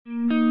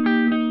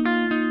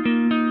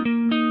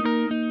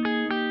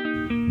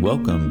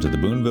Welcome to the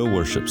Boonville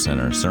Worship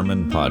Center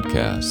Sermon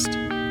Podcast.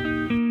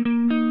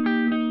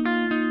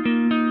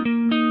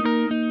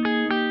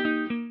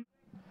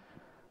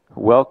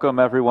 Welcome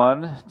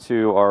everyone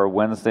to our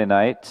Wednesday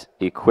night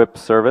Equip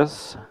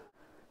service.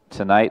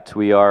 Tonight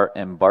we are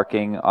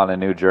embarking on a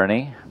new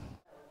journey,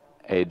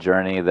 a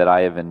journey that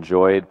I have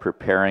enjoyed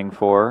preparing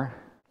for.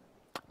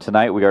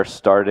 Tonight we are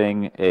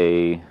starting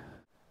a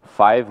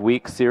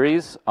 5-week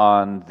series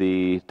on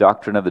the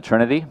doctrine of the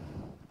Trinity.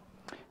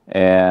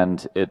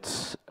 And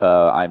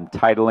I'm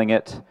titling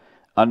it,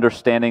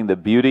 Understanding the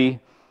Beauty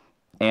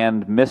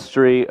and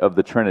Mystery of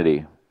the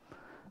Trinity.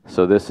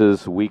 So this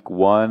is week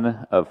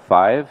 1 of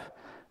 5.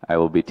 I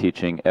will be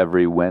teaching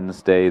every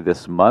Wednesday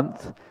this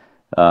month.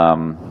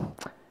 And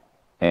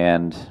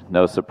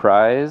no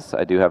surprise,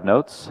 I do have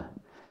notes.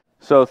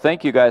 So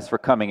thank you guys for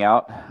coming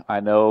out.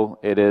 I know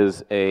it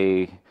is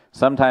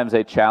sometimes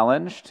a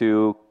challenge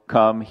to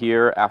come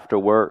here after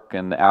work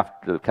and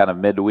after kind of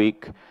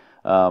midweek.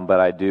 But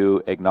I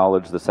do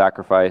acknowledge the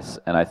sacrifice,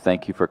 and I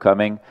thank you for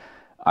coming.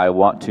 I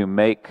want to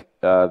make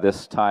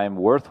this time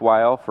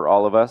worthwhile for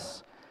all of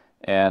us,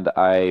 and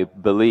I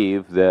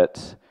believe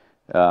that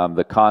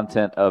the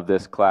content of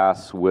this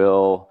class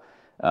will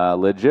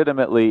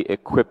legitimately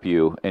equip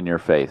you in your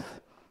faith.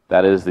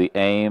 That is the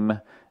aim.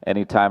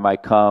 Anytime I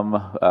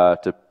come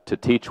to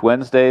teach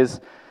Wednesdays,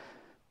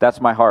 that's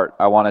my heart.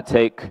 I want to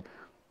take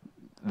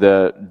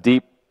the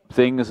deep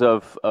things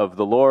of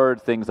the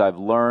Lord, things I've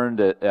learned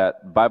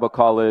at Bible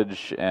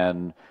college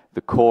and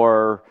the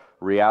core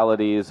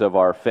realities of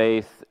our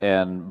faith,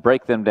 and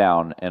break them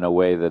down in a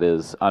way that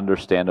is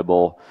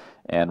understandable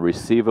and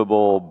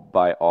receivable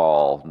by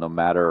all, no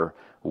matter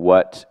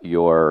what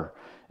your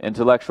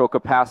intellectual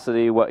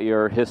capacity, what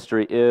your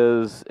history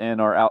is in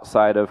or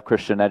outside of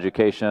Christian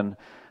education.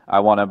 I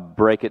want to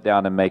break it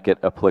down and make it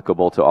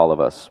applicable to all of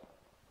us.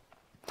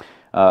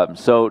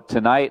 So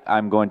tonight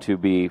I'm going to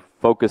be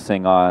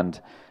focusing on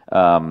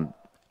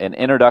an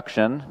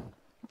introduction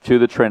to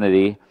the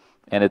Trinity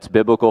and its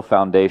biblical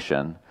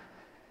foundation.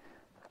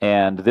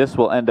 And this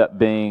will end up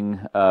being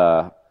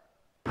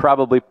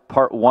probably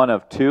part 1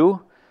 of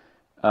 2.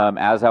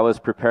 As I was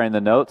preparing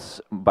the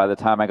notes, by the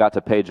time I got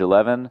to page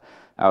 11,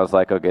 I was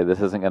like, okay,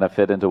 this isn't going to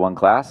fit into one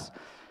class.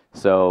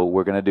 So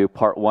we're going to do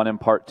part 1 and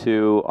part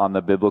 2 on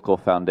the biblical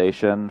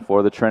foundation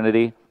for the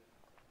Trinity.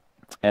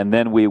 And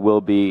then we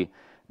will be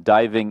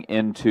diving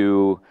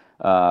into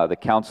the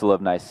Council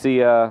of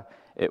Nicaea.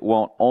 It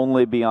won't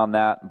only be on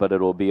that, but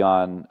it will be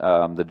on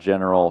the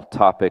general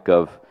topic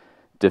of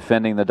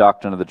defending the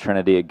doctrine of the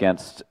Trinity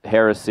against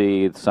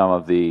heresy, some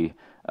of the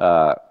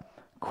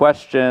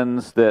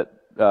questions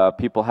that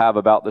people have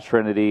about the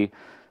Trinity.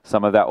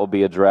 Some of that will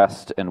be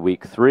addressed in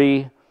week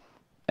 3.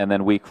 And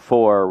then week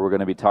 4, we're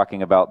going to be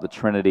talking about the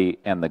Trinity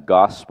and the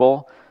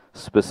gospel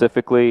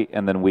specifically.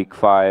 And then week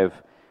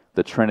 5,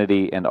 the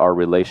Trinity and our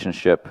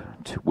relationship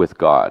with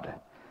God.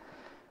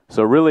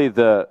 So really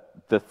the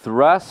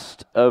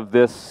thrust of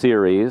this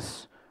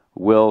series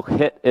will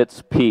hit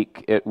its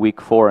peak at week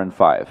 4 and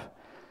 5.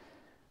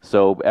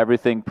 So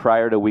everything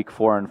prior to week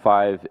 4 and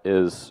 5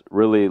 is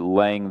really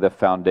laying the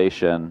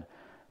foundation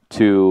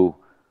to,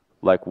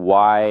 like,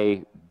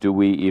 why are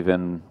we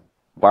even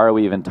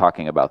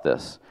talking about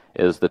this?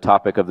 Is the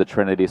topic of the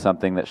Trinity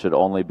something that should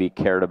only be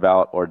cared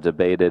about or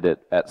debated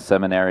at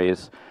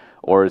seminaries?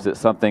 Or is it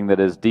something that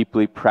is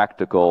deeply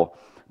practical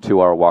to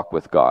our walk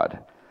with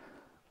God?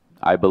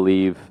 I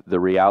believe the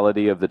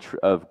reality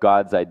of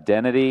God's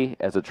identity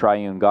as a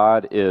triune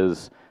God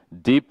is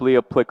deeply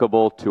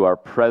applicable to our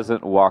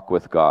present walk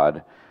with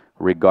God,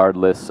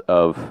 regardless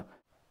of,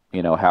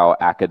 how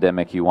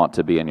academic you want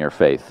to be in your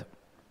faith.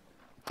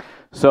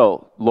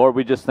 So, Lord,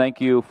 we just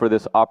thank you for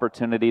this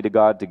opportunity to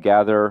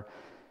gather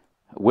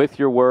with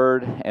your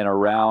word and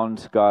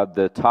around, God,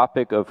 the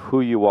topic of who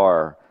you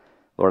are.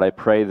 Lord, I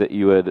pray that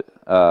you would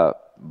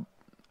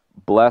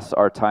bless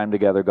our time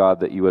together, God,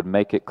 that you would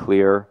make it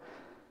clear.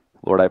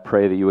 Lord, I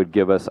pray that you would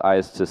give us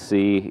eyes to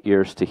see,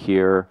 ears to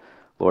hear.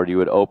 Lord, you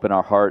would open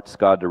our hearts,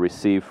 God, to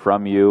receive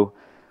from you.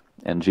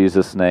 In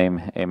Jesus'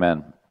 name,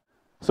 amen.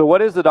 So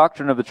what is the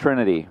doctrine of the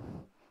Trinity?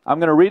 I'm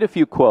going to read a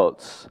few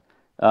quotes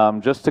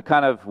just to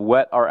kind of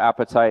whet our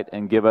appetite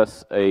and give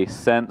us a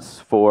sense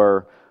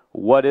for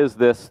what is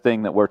this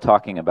thing that we're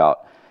talking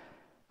about.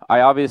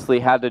 I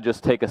obviously had to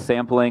just take a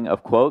sampling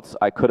of quotes.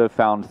 I could have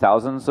found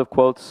thousands of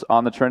quotes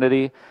on the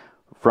Trinity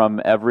from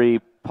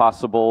every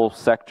possible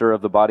sector of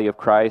the body of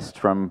Christ,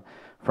 from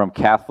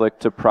Catholic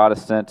to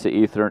Protestant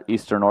to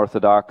Eastern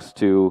Orthodox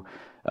to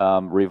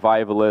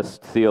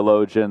revivalist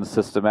theologians,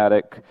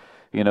 systematic,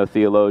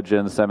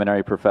 theologians,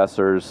 seminary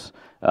professors.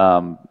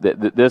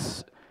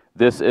 This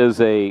is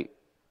a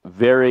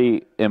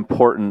very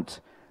important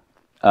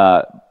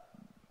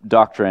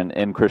doctrine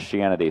in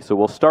Christianity. So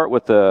we'll start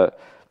with the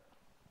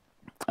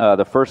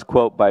first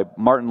quote by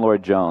Martin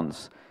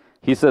Lloyd-Jones.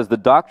 He says, "The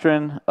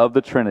doctrine of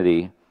the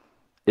Trinity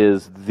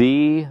is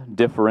the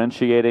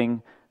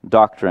differentiating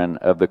doctrine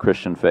of the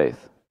Christian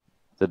faith."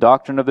 The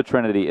doctrine of the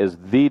Trinity is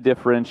the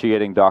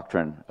differentiating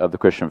doctrine of the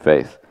Christian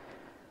faith.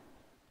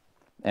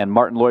 And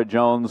Martin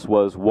Lloyd-Jones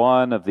was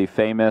one of the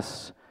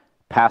famous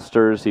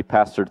pastors. He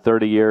pastored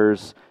 30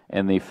 years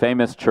in the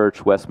famous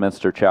church,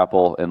 Westminster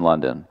Chapel in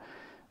London.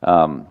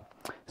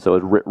 So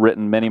he's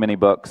written many, many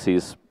books.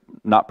 He's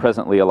not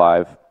presently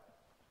alive.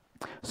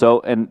 So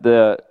in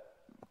the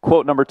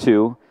quote number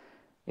 2,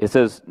 it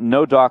says,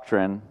 "No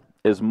doctrine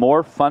is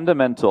more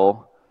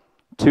fundamental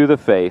to the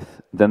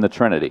faith than the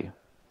Trinity."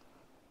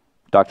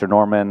 Dr.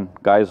 Norman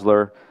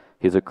Geisler,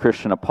 he's a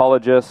Christian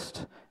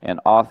apologist and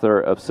author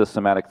of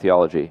systematic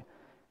theology.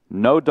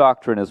 No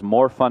doctrine is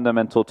more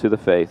fundamental to the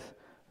faith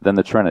than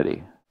the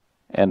Trinity.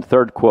 And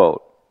third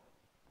quote,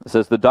 it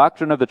says, "The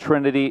doctrine of the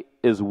Trinity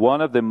is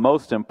one of the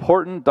most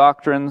important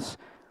doctrines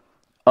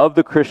of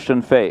the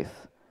Christian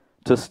faith.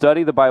 To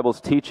study the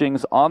Bible's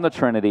teachings on the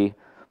Trinity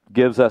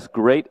gives us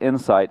great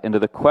insight into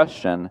the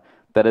question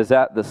that is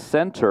at the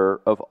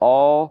center of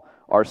all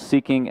our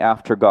seeking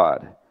after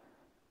God.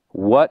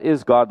 What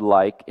is God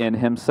like in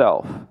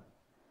himself?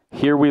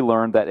 Here we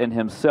learn that in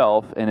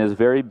himself, in his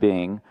very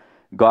being,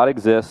 God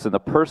exists in the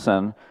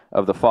person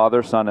of the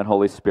Father, Son, and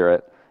Holy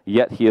Spirit,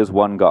 yet he is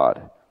one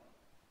God."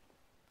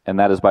 And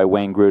that is by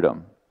Wayne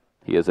Grudem.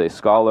 He is a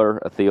scholar,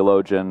 a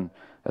theologian,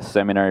 a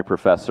seminary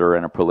professor,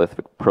 and a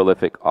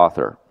prolific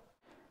author.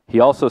 He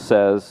also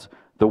says,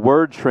 the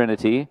word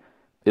Trinity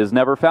is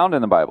never found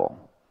in the Bible,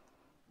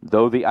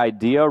 though the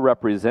idea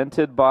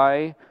represented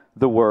by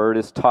the word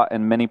is taught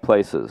in many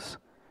places.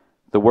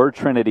 The word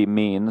Trinity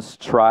means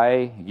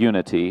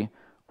tri-unity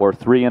or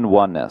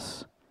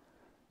three-in-oneness.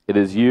 It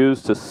is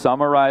used to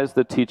summarize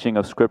the teaching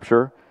of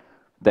Scripture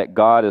that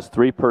God is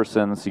three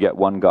persons yet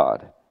one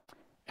God.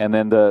 And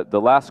then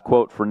the last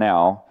quote for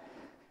now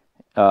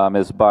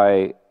is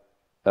by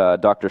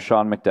Dr.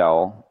 Sean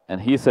McDowell,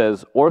 and he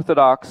says,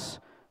 "Orthodox,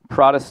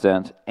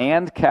 Protestant,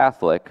 and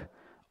Catholic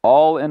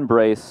all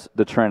embrace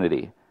the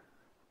Trinity.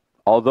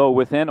 Although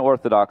within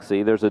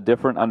Orthodoxy there's a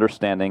different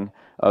understanding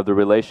of the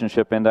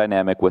relationship and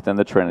dynamic within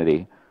the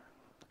Trinity,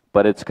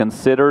 but it's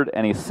considered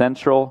an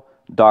essential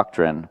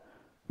doctrine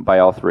by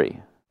all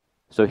three."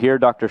 So here,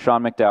 Dr.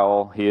 Sean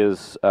McDowell,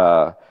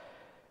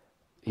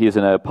 he's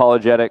an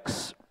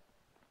apologetics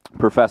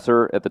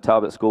professor at the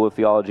Talbot School of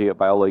Theology at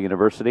Biola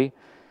University,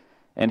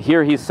 and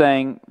here he's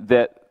saying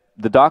that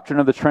the doctrine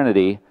of the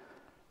Trinity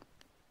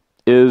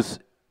is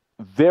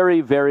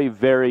very, very,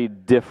 very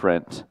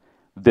different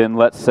than,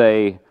 let's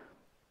say,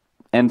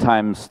 end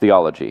times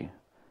theology,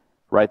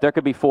 right? There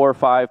could be 4 or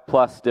 5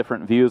 plus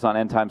different views on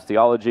end times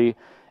theology,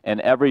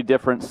 and every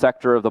different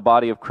sector of the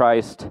body of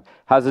Christ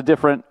has a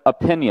different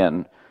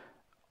opinion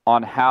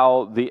on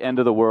how the end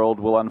of the world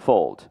will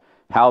unfold,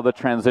 how the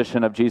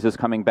transition of Jesus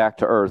coming back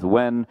to earth,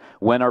 when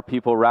are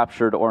people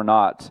raptured or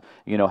not,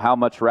 how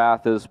much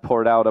wrath is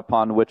poured out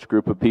upon which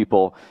group of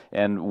people,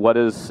 and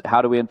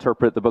how do we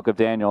interpret the book of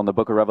Daniel and the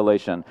book of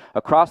Revelation.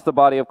 Across the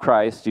body of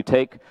Christ, you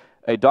take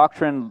a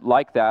doctrine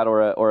like that,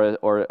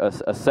 or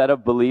a set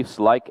of beliefs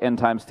like end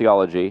times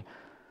theology,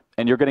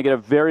 and you're going to get a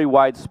very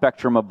wide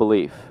spectrum of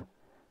belief.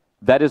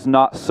 That is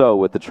not so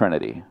with the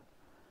Trinity.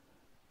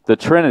 The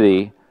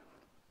Trinity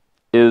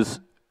is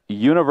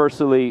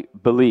universally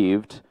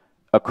believed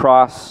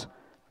across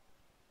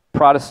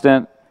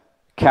Protestant,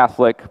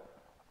 Catholic,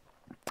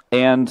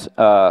 and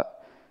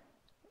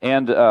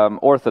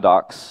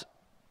Orthodox,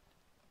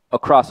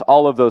 across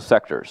all of those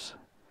sectors.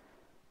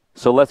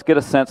 So let's get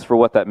a sense for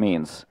what that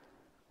means.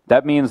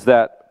 That means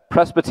that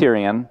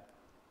Presbyterian,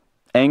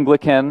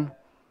 Anglican,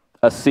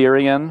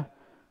 Assyrian,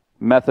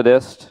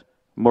 Methodist,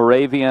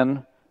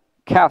 Moravian,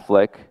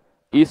 Catholic,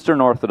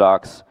 Eastern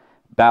Orthodox,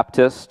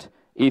 Baptist,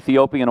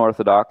 Ethiopian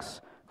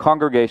Orthodox,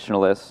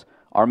 Congregationalist,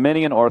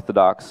 Arminian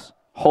Orthodox,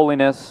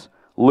 Holiness,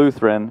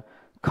 Lutheran,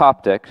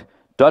 Coptic,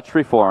 Dutch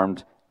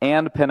Reformed,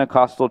 and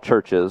Pentecostal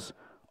churches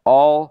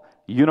all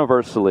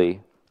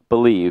universally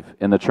believe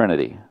in the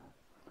Trinity.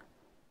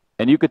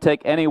 And you could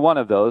take any one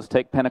of those,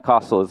 take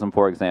Pentecostalism,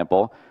 for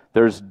example.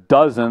 There's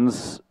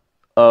dozens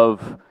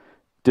of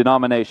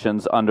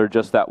denominations under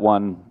just that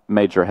one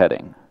major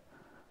heading.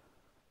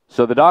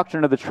 So the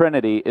doctrine of the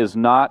Trinity is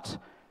not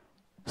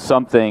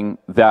something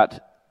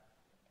that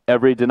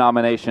every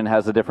denomination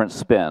has a different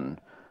spin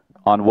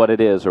on what it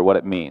is or what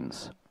it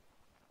means.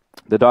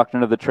 The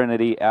doctrine of the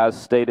Trinity, as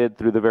stated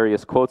through the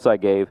various quotes I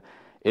gave,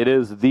 it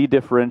is the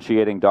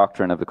differentiating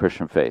doctrine of the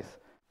Christian faith.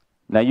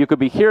 Now, you could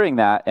be hearing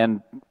that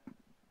and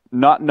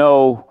not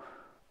know,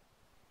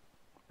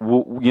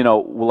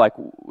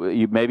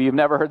 maybe you've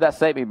never heard that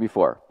statement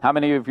before. How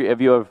many of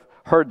you have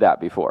heard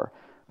that before?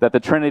 That the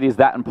Trinity is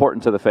that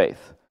important to the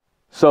faith.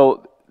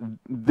 So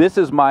this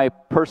is my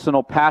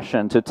personal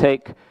passion, to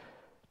take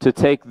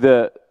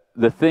the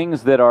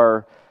things that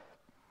are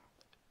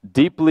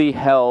deeply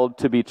held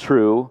to be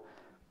true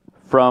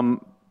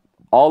from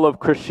all of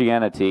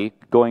Christianity,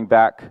 going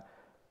back,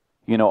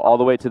 all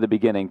the way to the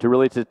beginning, to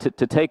really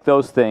to take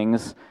those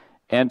things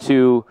and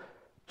to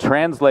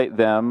translate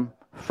them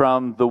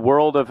from the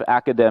world of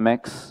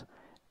academics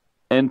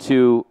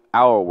into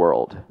our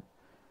world.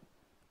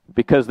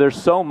 Because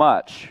there's so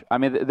much. I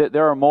mean,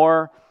 there are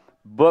more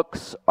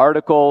books,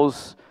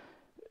 articles,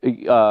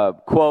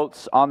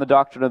 quotes on the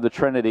doctrine of the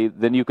Trinity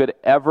than you could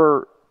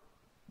ever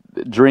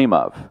dream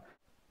of.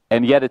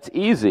 And yet it's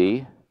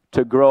easy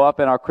to grow up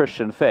in our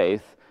Christian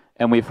faith,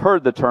 and we've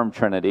heard the term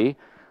Trinity,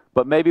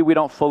 but maybe we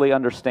don't fully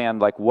understand,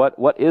 like,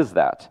 what is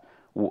that?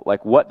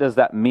 Like, what does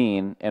that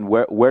mean, and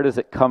where does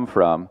it come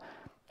from,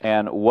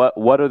 and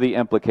what are the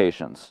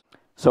implications?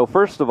 So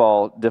first of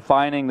all,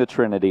 defining the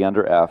Trinity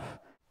under F,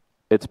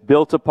 it's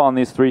built upon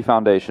these three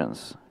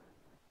foundations.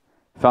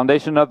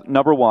 Foundation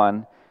number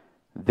one,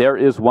 there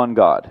is one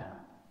God.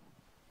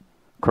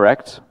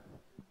 Correct?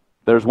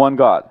 There's one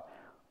God.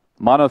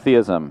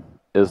 Monotheism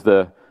is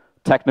the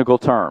technical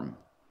term.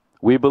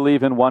 We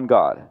believe in one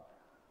God.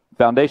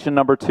 Foundation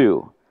number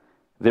two,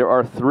 there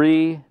are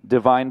three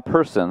divine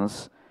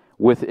persons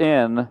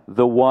within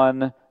the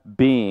one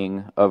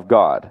being of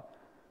God: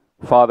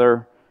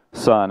 Father,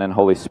 Son, and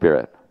Holy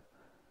Spirit.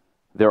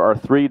 There are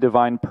three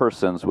divine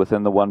persons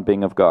within the one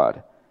being of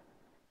God.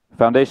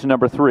 Foundation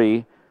number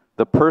three,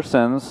 the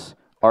persons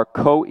are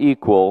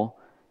co-equal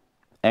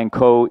and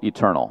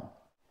co-eternal.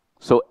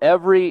 So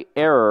every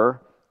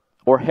error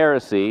or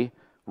heresy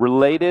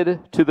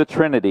related to the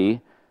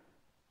Trinity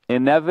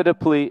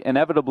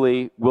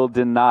inevitably will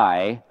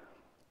deny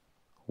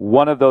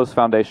one of those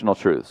foundational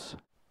truths.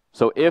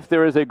 So if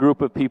there is a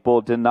group of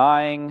people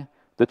denying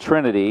the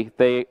Trinity,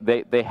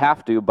 they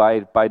have to,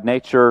 by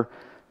nature,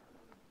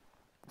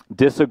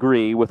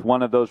 disagree with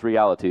one of those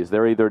realities.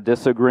 They're either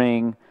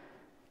disagreeing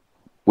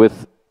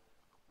with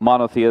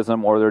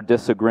monotheism, or they're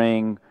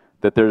disagreeing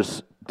that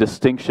there's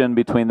distinction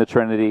between the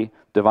Trinity,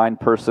 divine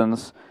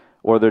persons,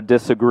 or they're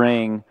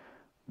disagreeing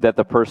that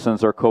the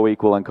persons are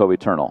co-equal and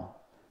co-eternal.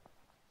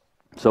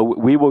 So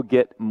we will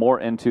get more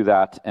into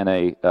that in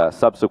a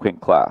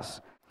subsequent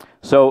class.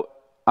 So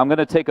I'm going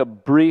to take a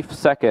brief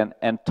second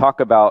and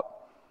talk about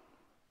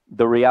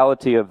the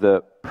reality of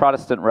the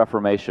Protestant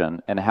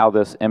Reformation and how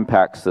this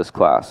impacts this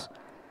class.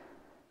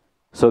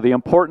 So the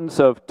importance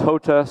of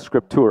tota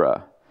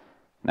scriptura.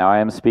 Now I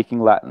am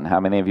speaking Latin. How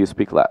many of you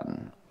speak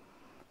Latin?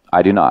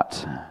 I do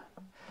not.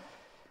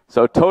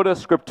 So tota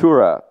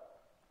scriptura.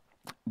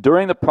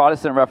 During the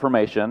Protestant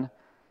Reformation,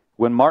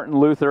 when Martin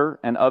Luther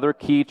and other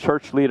key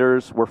church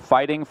leaders were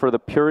fighting for the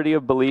purity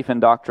of belief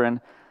and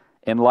doctrine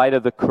in light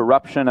of the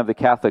corruption of the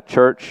Catholic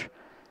Church,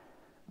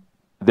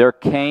 there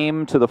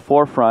came to the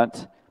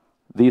forefront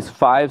these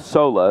 5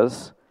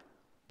 solas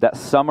that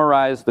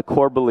summarized the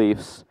core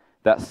beliefs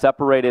that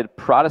separated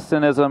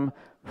Protestantism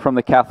from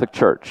the Catholic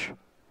Church.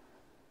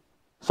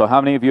 So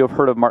how many of you have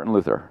heard of Martin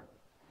Luther?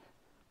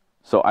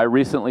 So I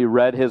recently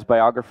read his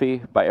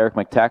biography by Eric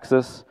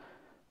McTaxis.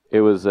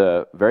 It was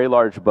a very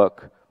large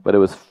book, but it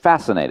was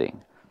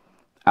fascinating.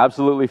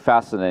 Absolutely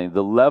fascinating.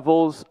 The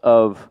levels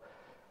of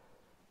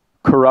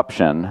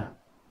corruption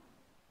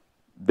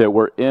that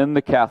were in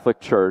the Catholic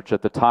Church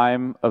at the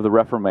time of the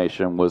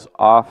Reformation was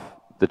off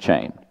the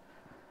chain.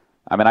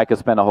 I mean, I could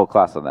spend a whole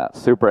class on that.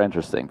 Super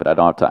interesting, but I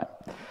don't have time.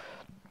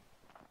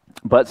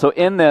 But so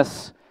in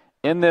this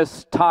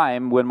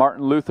time when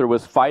Martin Luther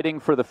was fighting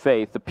for the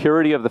faith, the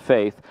purity of the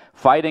faith,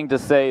 fighting to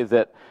say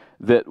that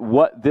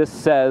what this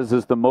says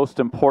is the most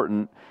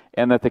important,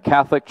 and that the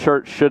Catholic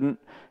Church shouldn't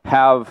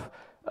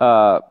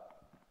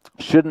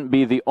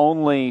be the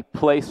only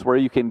place where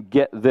you can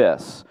get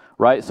this,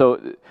 right?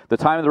 So the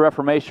time of the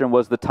Reformation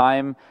was the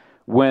time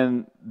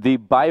when the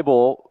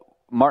Bible,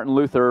 Martin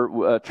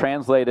Luther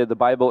translated the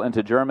Bible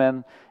into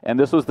German, and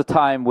this was the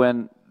time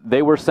when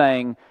they were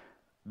saying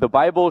the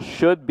Bible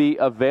should be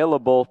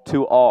available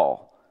to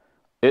all.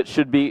 It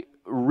should be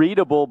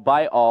readable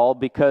by all,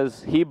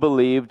 because he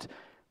believed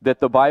that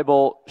the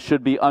Bible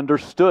should be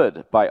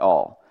understood by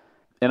all.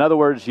 In other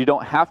words, you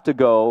don't have to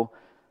go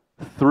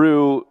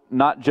through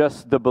not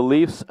just the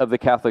beliefs of the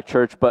Catholic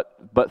Church,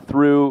 but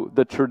through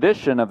the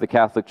tradition of the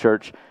Catholic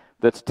Church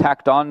that's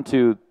tacked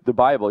onto the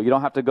Bible. You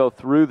don't have to go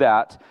through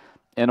that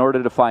in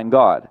order to find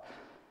God.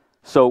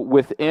 So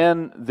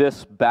within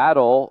this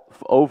battle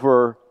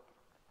over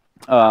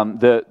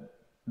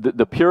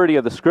the purity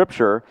of the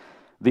Scripture,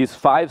 these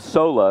 5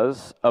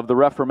 solas of the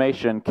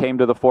Reformation came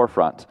to the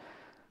forefront.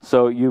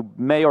 So you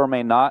may or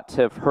may not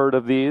have heard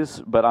of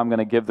these, but I'm going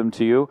to give them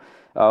to you.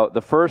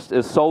 The first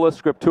is sola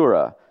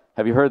scriptura.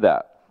 Have you heard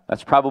that?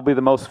 That's probably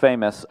the most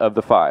famous of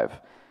the 5.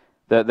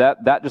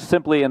 That just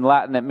simply in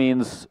Latin, it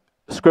means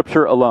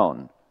Scripture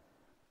alone.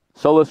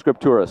 Sola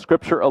scriptura,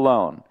 Scripture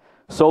alone.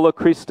 Sola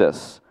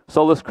Christus,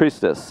 solus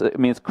Christus, it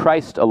means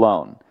Christ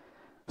alone.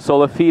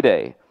 Sola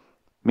fide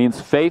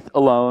means faith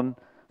alone.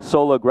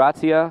 Sola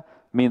gratia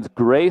means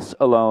grace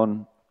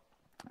alone.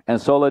 And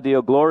sola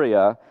Deo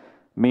gloria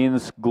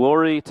means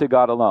glory to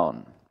God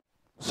alone.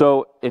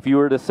 So if you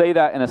were to say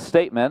that in a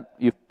statement,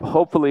 you've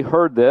hopefully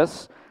heard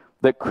this,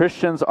 that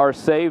Christians are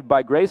saved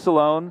by grace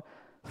alone,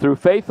 through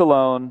faith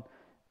alone,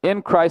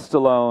 in Christ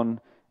alone,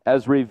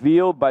 as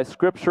revealed by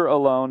Scripture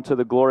alone, to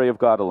the glory of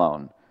God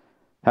alone.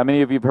 How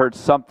many of you have heard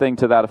something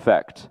to that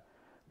effect?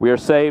 We are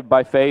saved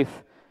by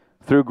faith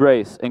through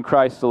grace in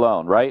Christ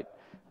alone, right?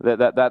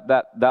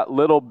 That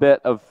little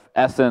bit of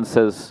essence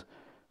has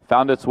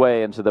found its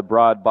way into the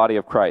broad body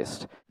of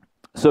Christ.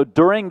 So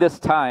during this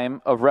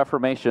time of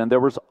Reformation, there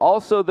was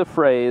also the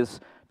phrase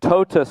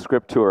tota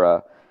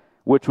scriptura,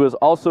 which was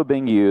also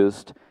being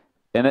used,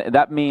 and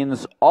that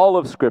means all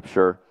of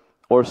Scripture,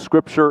 or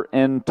Scripture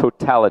in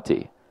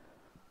totality.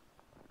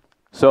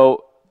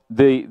 So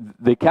the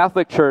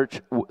Catholic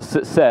Church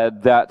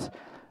said that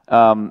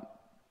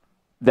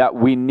that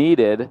we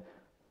needed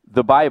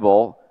the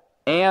Bible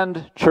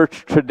and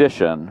church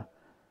tradition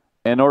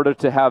in order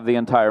to have the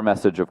entire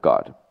message of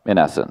God, in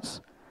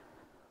essence.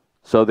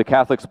 So the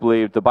Catholics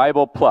believed the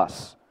Bible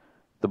plus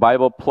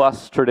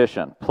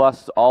tradition,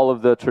 plus all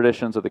of the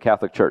traditions of the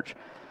Catholic Church.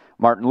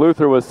 Martin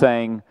Luther was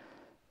saying,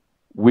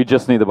 we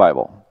just need the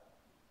Bible.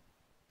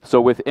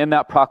 So within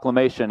that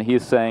proclamation,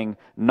 he's saying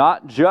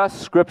not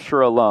just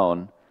Scripture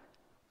alone,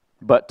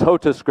 but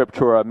tota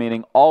scriptura,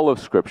 meaning all of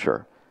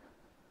Scripture.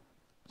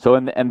 So,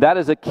 and that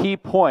is a key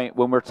point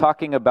when we're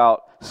talking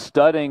about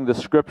studying the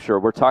Scripture.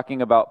 We're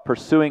talking about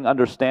pursuing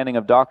understanding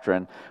of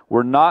doctrine.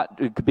 We're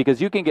not, because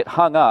you can get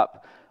hung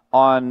up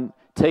on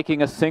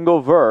taking a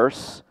single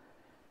verse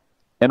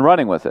and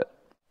running with it.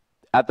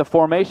 At the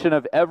formation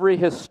of every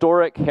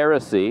historic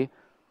heresy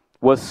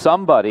was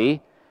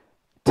somebody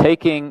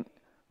taking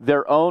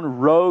their own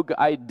rogue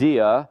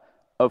idea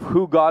of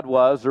who God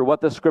was or what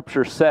the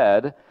Scripture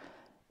said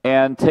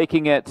and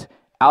taking it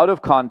out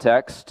of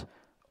context,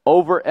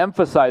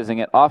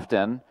 overemphasizing it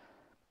often,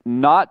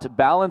 not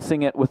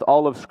balancing it with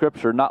all of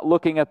Scripture, not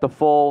looking at the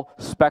full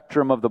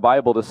spectrum of the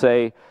Bible to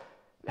say,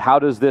 how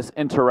does this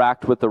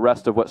interact with the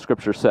rest of what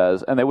Scripture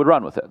says? And they would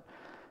run with it.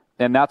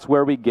 And that's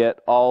where we get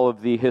all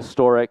of the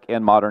historic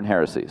and modern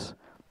heresies.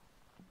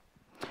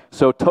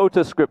 So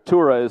tota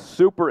scriptura is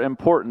super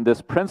important,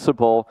 this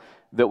principle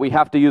that we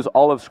have to use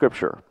all of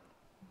Scripture.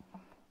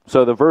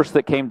 So the verse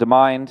that came to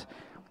mind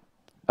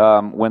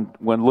when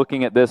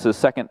looking at this is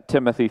 2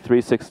 Timothy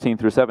 3:16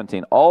 through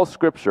 17. All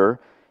Scripture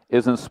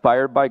is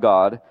inspired by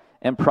God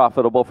and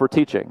profitable for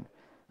teaching,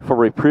 for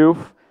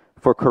reproof,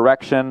 for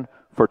correction,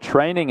 for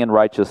training in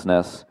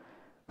righteousness,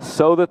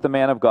 so that the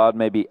man of God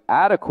may be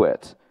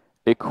adequate,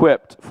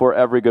 equipped for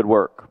every good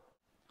work.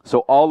 So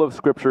all of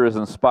Scripture is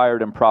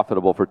inspired and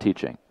profitable for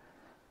teaching.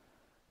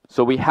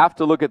 So we have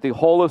to look at the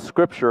whole of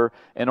Scripture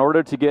in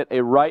order to get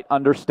a right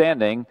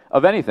understanding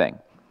of anything,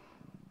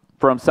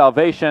 from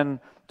salvation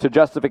to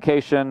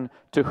justification,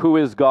 to who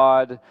is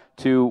God,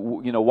 to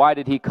why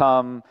did He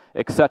come,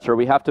 etc.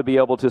 We have to be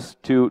able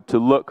to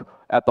look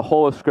at the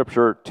whole of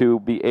Scripture to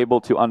be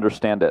able to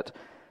understand it.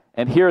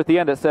 And here at the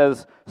end it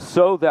says,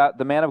 so that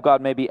the man of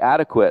God may be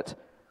adequate,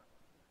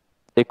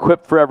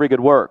 equipped for every good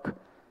work.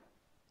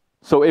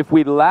 So if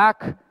we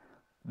lack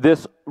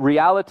this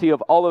reality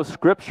of all of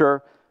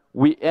Scripture,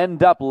 we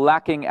end up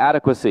lacking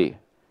adequacy.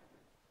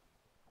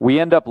 We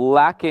end up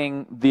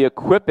lacking the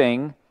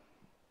equipping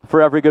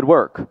for every good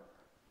work.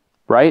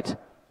 Right?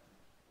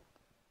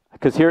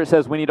 Because here it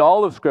says we need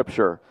all of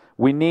Scripture.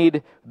 We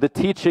need the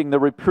teaching, the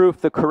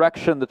reproof, the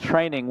correction, the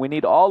training. We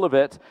need all of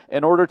it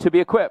in order to be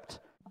equipped.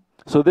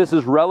 So this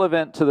is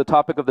relevant to the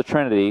topic of the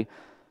Trinity,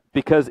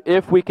 because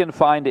if we can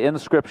find in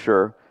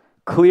Scripture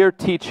clear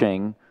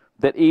teaching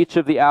that each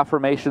of the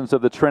affirmations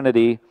of the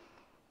Trinity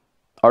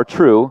are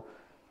true,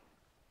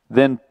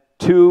 then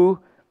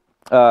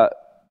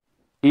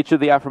each of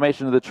the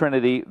affirmations of the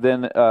Trinity,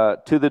 then I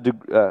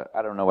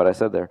don't know what I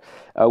said there,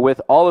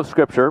 with all of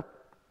Scripture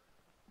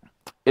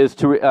is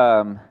to,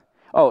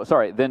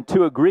 then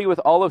to agree with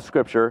all of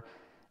Scripture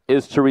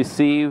is to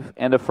receive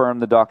and affirm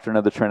the doctrine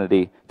of the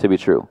Trinity to be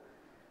true.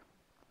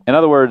 In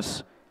other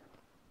words,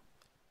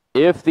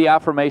 if the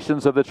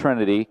affirmations of the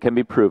Trinity can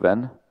be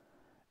proven,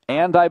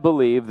 and I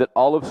believe that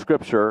all of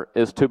Scripture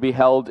is to be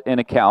held in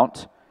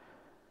account,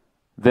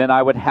 then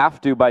I would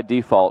have to, by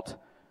default,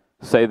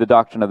 say the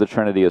doctrine of the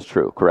Trinity is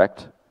true,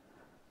 correct?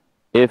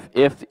 If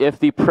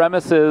the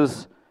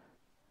premises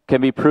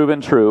can be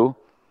proven true,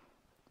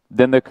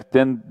 then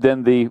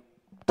the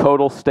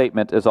total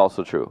statement is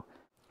also true.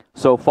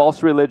 So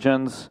false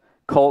religions,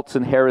 cults,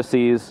 and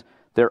heresies,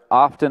 they're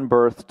often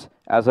birthed,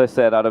 as I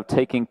said, out of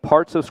taking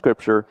parts of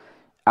Scripture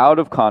out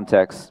of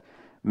context,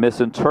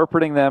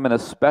 misinterpreting them, and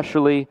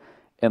especially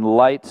in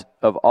light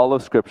of all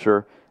of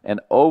Scripture,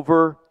 and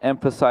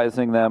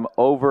overemphasizing them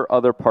over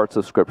other parts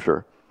of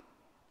Scripture.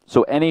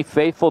 So any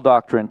faithful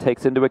doctrine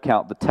takes into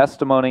account the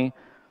testimony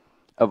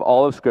of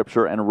all of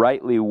Scripture and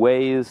rightly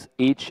weighs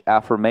each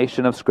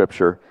affirmation of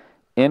Scripture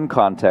in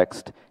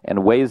context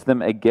and weighs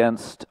them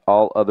against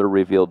all other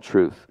revealed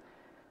truth.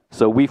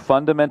 So we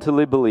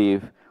fundamentally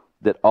believe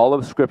that all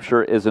of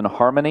Scripture is in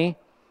harmony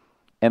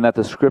and that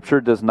the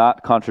Scripture does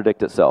not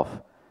contradict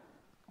itself.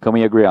 Can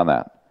we agree on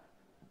that?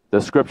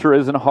 The Scripture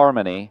is in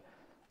harmony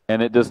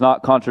and it does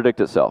not contradict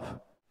itself.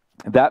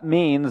 That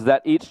means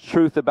that each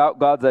truth about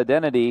God's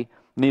identity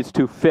needs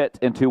to fit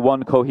into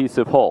one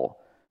cohesive whole.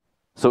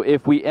 So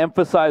if we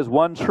emphasize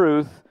one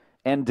truth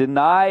and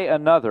deny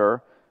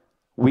another,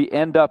 we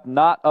end up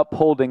not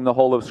upholding the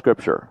whole of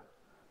Scripture.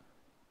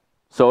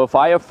 So if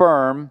I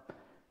affirm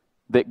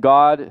that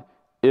God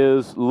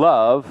is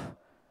love,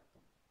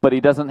 but He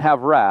doesn't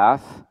have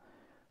wrath,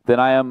 then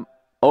I am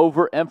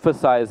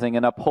overemphasizing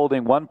and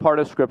upholding one part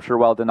of Scripture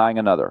while denying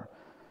another,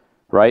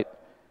 right?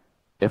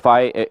 If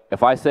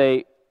I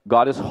say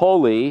God is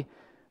holy,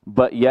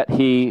 but yet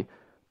he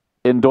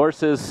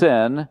endorses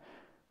sin,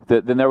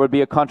 then there would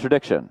be a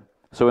contradiction.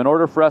 So in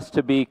order for us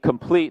to be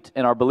complete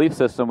in our belief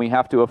system, we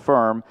have to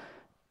affirm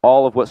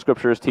all of what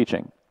Scripture is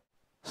teaching.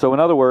 So in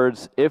other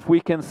words, if we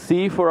can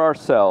see for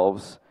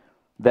ourselves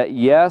that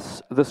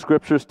yes, the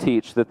Scriptures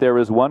teach that there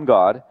is one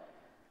God,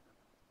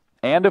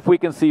 and if we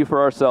can see for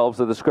ourselves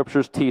that the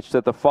Scriptures teach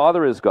that the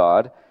Father is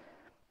God,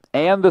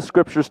 and the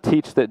Scriptures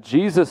teach that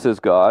Jesus is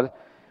God,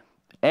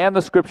 and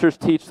the Scriptures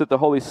teach that the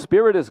Holy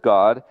Spirit is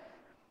God,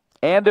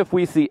 and if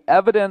we see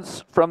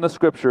evidence from the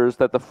Scriptures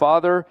that the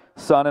Father,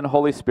 Son, and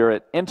Holy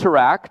Spirit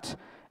interact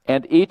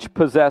and each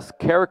possess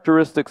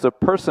characteristics of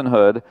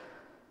personhood,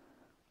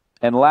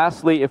 and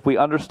lastly, if we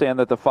understand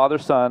that the Father,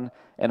 Son,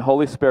 and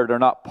Holy Spirit are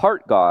not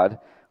part God,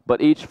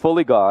 but each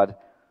fully God,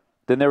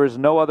 then there is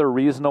no other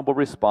reasonable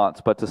response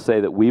but to say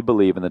that we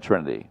believe in the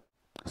Trinity.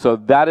 So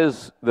that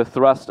is the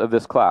thrust of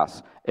this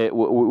class.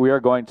 We are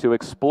going to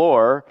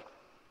explore,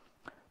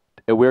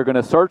 we're going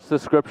to search the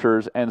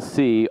Scriptures and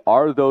see,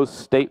 are those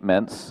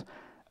statements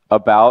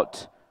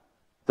about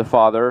the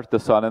Father, the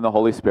Son, and the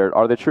Holy Spirit,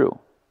 are they true?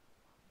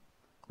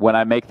 When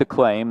I make the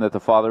claim that the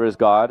Father is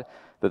God,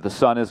 that the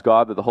Son is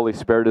God, that the Holy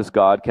Spirit is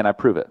God, can I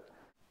prove it?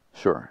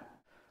 Sure.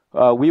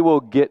 We will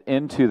get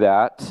into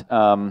that.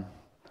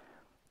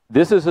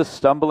 This is a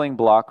stumbling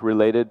block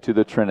related to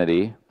the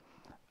Trinity.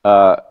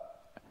 So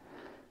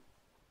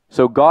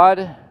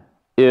God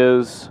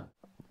is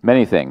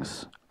many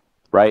things,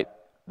 right?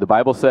 The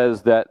Bible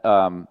says that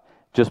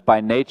just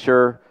by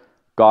nature,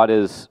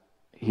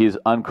 He's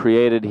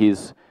uncreated.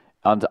 He's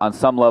on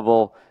some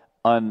level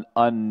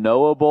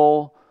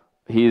unknowable.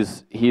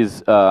 He's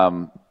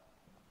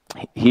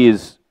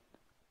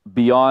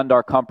beyond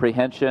our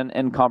comprehension,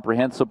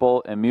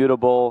 incomprehensible,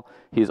 immutable.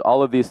 He's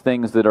all of these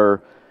things that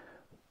are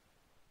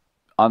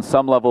on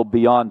some level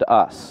beyond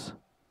us,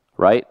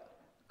 right?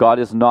 God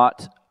is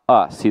not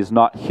us. He's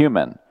not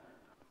human.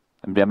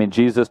 I mean,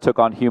 Jesus took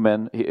on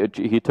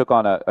he took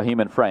on a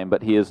human frame,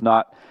 but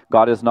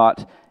God is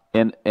not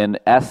in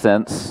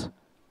essence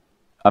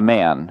a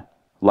man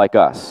like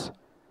us.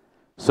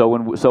 So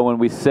when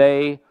we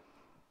say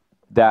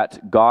that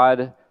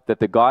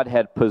the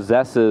Godhead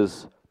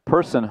possesses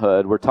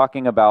personhood, we're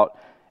talking about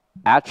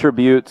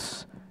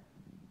attributes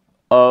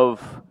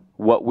of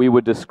what we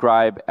would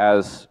describe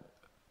as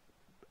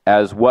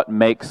what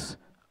makes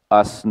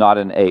us not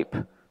an ape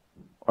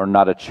or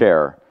not a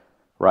chair,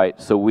 right?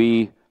 So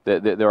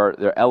there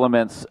are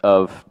elements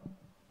of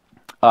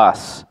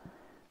us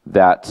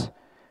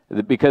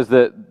because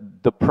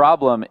the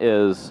problem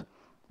is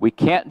we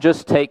can't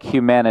just take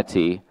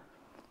humanity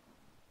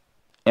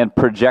and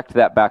project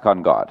that back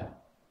on God.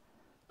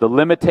 The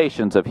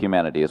limitations of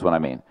humanity is what I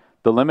mean.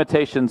 The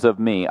limitations of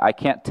me, I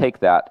can't take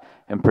that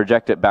and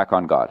project it back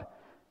on God.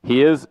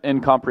 He is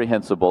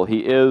incomprehensible.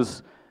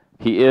 He's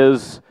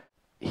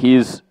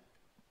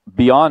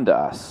beyond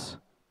us.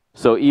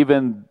 So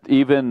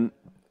even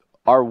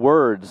our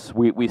words,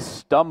 we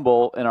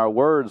stumble in our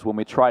words when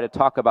we try to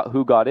talk about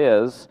who God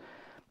is,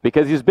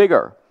 because He's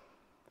bigger.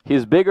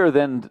 He's bigger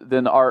than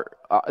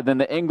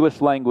the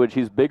English language.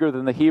 He's bigger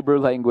than the Hebrew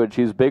language.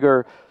 He's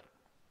bigger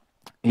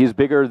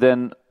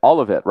than all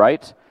of it,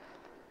 right?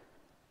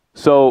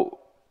 So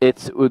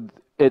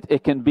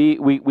it can be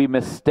we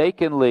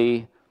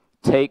mistakenly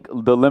take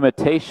the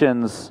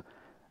limitations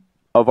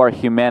of our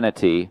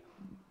humanity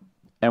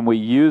and we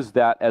use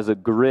that as a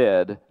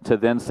grid to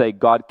then say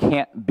God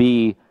can't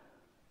be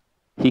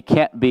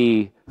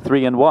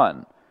three in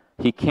one.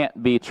 He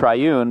can't be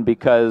triune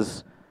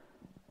because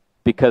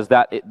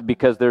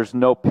there's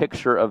no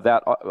picture of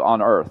that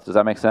on earth. Does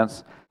that make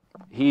sense?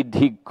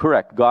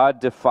 Correct. God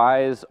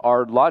defies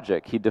our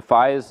logic. He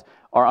defies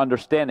our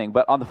understanding.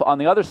 But on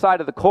the other side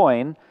of the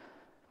coin,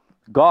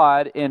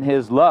 God in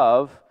His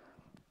love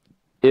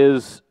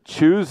is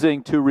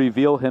choosing to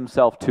reveal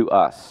Himself to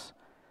us.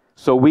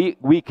 So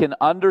we can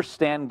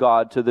understand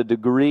God to the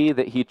degree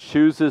that He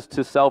chooses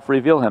to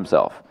self-reveal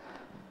Himself.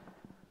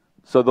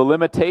 So the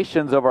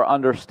limitations of our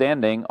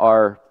understanding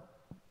are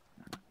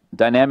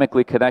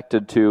dynamically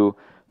connected to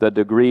the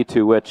degree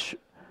to which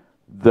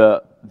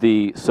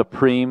the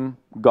supreme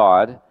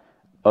God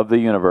of the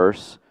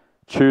universe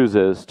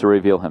chooses to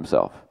reveal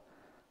Himself.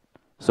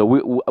 So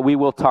we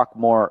will talk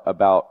more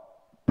about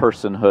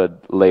personhood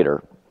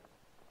later.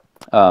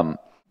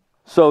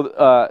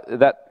 So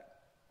that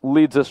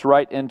leads us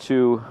right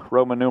into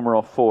Roman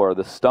numeral 4,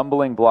 the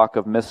stumbling block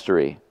of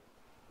mystery.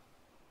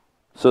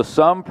 So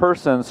some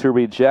persons who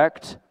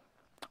reject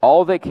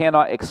all they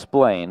cannot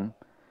explain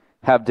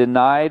have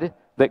denied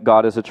that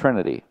God is a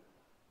Trinity.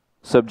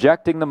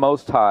 Subjecting the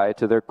Most High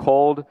to their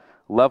cold,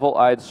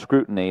 level-eyed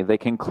scrutiny, they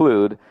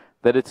conclude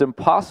that it's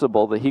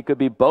impossible that He could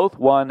be both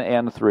one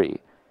and three.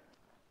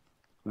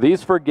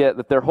 These forget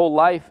that their whole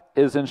life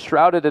is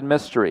enshrouded in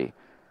mystery.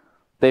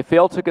 They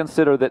fail to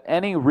consider that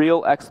any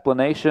real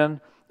explanation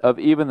of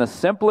even the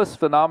simplest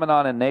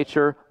phenomenon in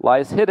nature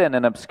lies hidden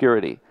in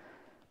obscurity.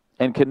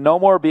 and can no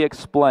more be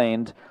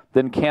explained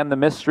than can the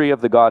mystery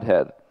of the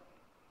Godhead.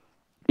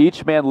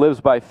 Each man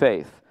lives by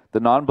faith, the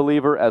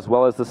non-believer as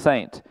well as the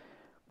saint,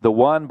 the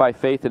one by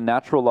faith in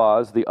natural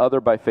laws, the other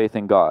by faith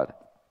in God.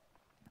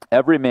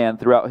 Every man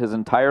throughout his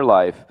entire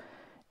life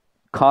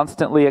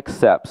constantly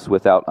accepts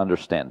without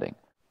understanding.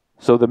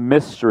 So the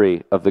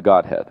mystery of the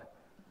Godhead.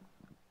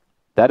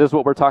 That is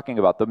what we're talking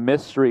about, the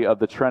mystery of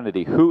the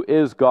Trinity. Who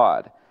is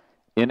God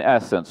in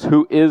essence?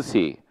 Who is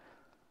He?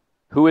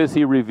 Who is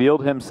He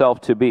revealed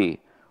Himself to be?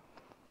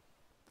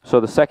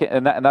 So the second,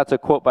 and that's a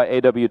quote by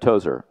A.W.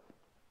 Tozer.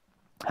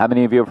 How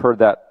many of you have heard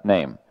that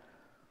name?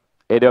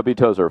 A.W.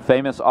 Tozer,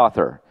 famous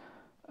author.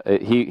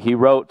 He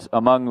wrote,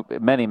 among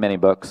many, many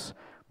books,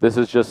 this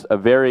is just a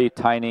very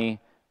tiny,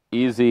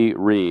 easy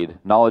read,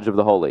 Knowledge of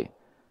the Holy.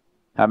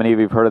 How many of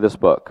you have heard of this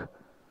book?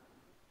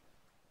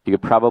 You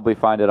could probably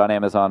find it on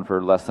Amazon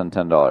for less than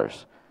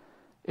 $10.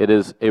 It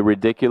is a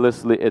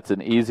it's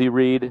an easy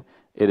read.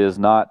 It is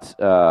not,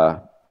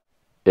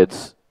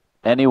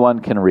 anyone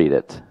can read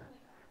it.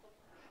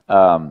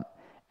 And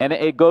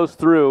it goes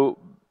through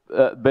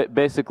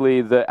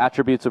basically the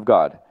attributes of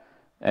God.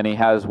 And he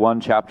has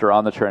one chapter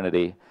on the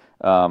Trinity.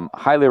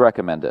 Highly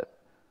recommend it.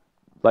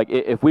 Like,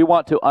 if we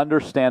want to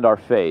understand our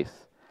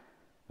faith,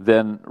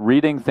 then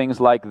reading things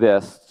like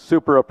this,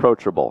 super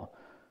approachable.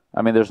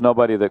 I mean, there's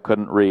nobody that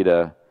couldn't read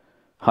a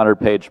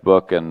 100-page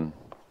book and,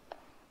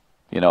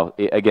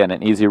 again,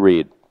 an easy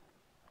read.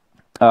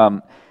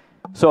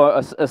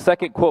 So a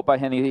second quote by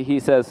him, he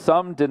says,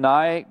 "Some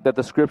deny that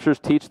the Scriptures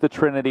teach the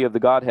Trinity of the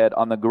Godhead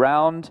on the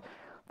ground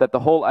that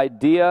the whole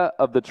idea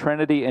of the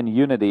Trinity and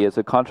unity is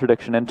a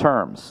contradiction in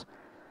terms.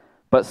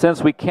 But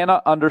since we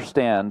cannot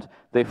understand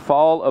the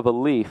fall of a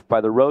leaf by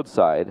the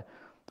roadside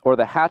or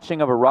the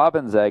hatching of a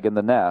robin's egg in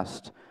the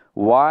nest,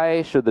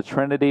 why should the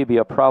Trinity be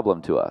a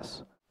problem to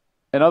us?"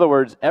 In other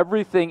words,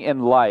 everything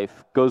in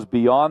life goes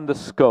beyond the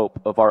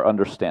scope of our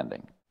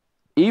understanding.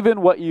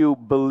 Even what you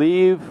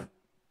believe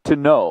to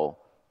know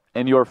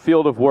in your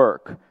field of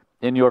work,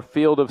 in your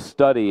field of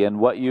study, and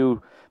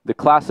the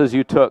classes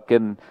you took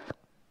in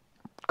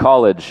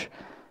college,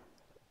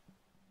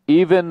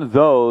 even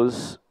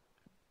those,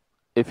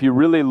 if you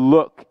really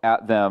look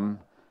at them,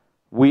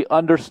 we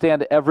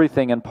understand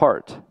everything in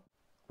part.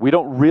 We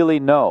don't really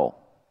know.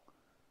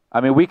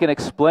 I mean, we can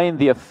explain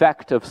the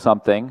effect of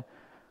something.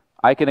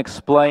 I can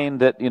explain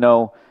that,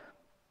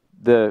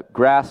 the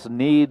grass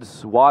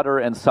needs water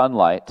and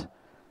sunlight.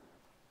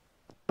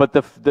 But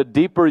the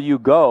deeper you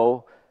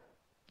go,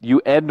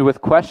 you end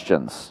with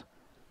questions.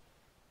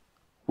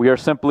 We are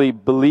simply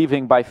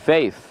believing by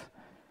faith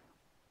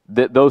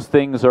that those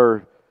things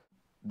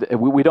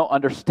we don't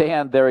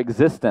understand their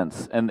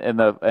existence in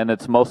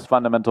its most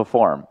fundamental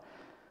form.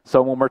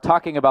 So when we're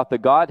talking about the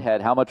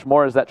Godhead, how much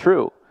more is that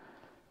true?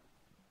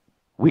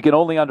 We can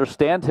only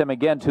understand Him,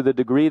 again, to the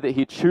degree that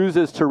He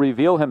chooses to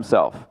reveal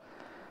Himself.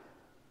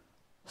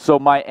 So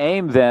my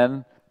aim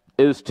then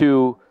is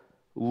to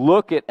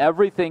look at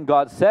everything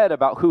God said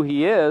about who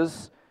He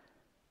is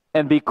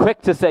and be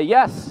quick to say,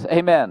 yes,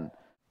 amen.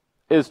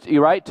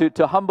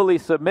 To humbly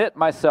submit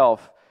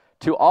myself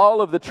to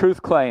all of the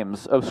truth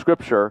claims of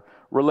Scripture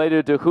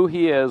related to who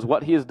He is,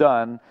 what He has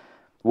done,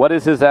 what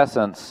is His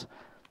essence,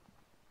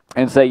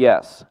 and say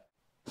yes.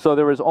 So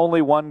there is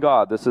only one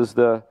God. This is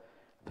the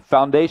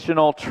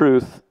foundational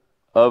truth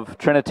of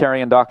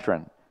Trinitarian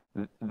doctrine.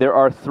 There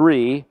are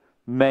three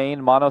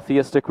main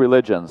monotheistic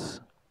religions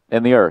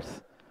in the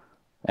earth.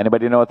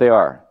 Anybody know what they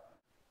are?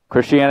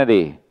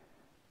 Christianity,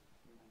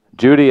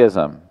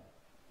 Judaism,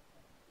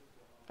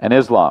 and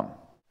Islam.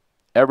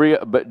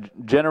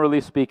 But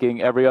generally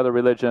speaking, every other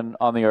religion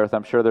on the earth,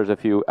 I'm sure there's a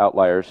few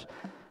outliers,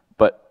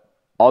 but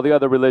all the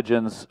other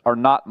religions are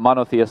not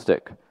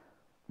monotheistic,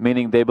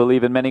 meaning they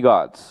believe in many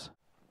gods.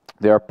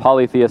 They are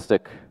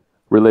polytheistic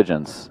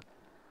religions.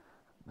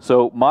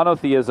 So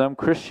monotheism,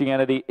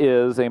 Christianity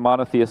is a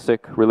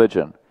monotheistic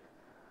religion.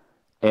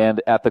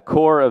 And at the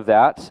core of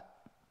that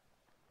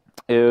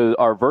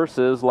are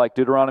verses like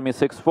Deuteronomy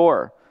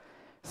 6:4.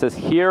 It says,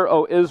 "Hear,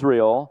 O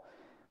Israel,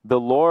 the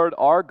Lord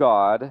our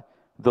God,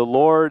 the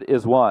Lord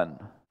is one."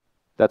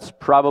 That's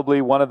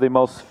probably one of the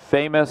most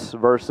famous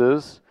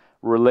verses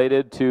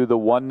related to the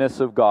oneness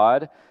of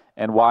God.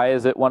 And why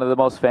is it one of the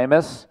most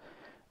famous?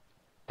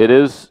 It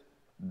is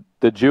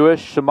the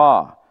Jewish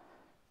Shema.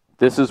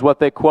 This is what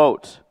they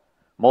quote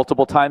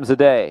multiple times a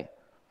day.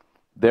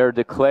 They're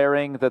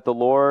declaring that the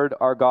Lord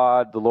our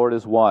God, the Lord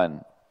is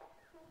one.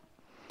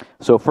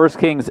 So 1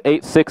 Kings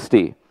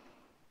 8:60,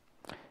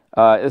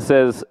 it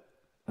says,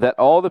 "That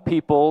all the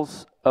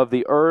peoples of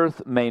the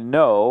earth may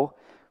know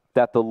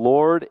that the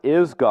Lord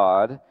is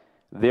God,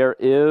 there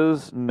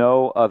is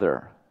no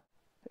other."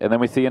 And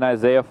then we see in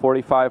Isaiah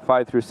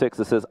 45:5-6,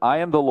 it says, "I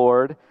am the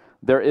Lord,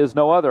 there is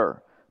no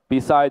other.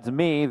 Besides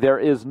me, there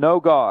is no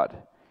God.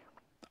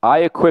 I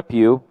equip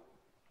you,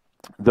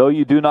 though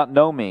you do not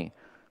know me,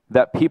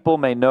 that people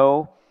may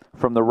know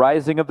from the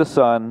rising of the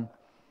sun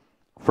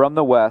from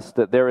the west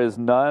that there is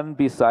none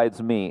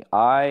besides me.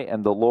 I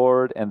am the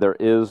Lord, and there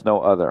is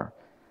no other."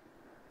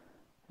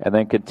 And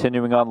then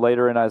continuing on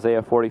later in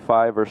Isaiah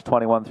 45, verse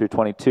 21 through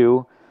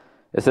 22,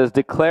 it says,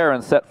 "Declare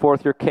and set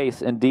forth your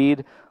case.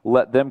 Indeed,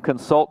 let them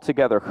consult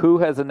together. Who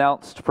has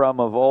announced from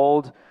of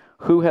old?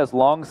 Who has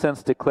long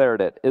since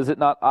declared it? Is it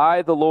not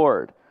I, the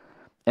Lord?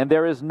 And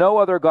there is no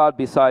other God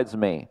besides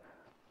me,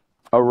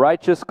 a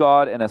righteous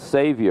God and a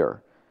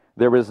Savior.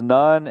 There is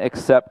none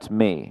except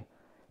me.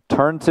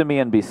 Turn to me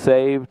and be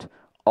saved,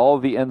 all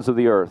the ends of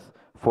the earth,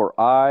 for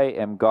I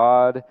am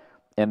God,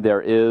 and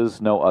there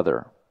is no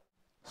other."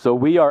 So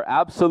we are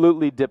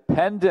absolutely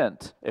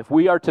dependent. If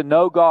we are to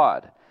know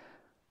God,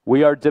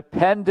 we are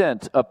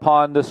dependent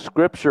upon the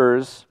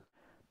Scriptures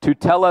to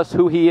tell us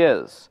who He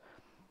is,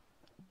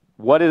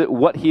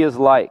 what He is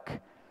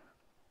like.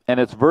 And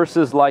it's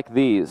verses like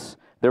these: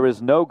 "There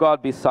is no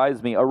God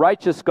besides me, a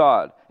righteous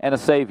God and a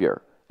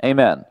Savior."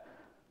 Amen.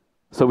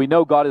 So we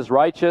know God is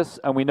righteous,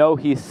 and we know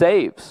He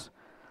saves.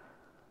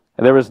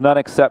 And there is none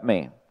except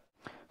me.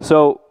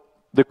 So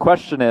the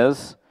question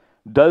is,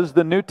 does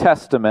the New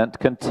Testament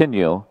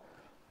continue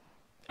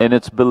in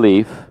its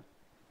belief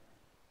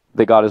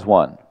that God is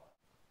one?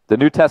 The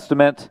New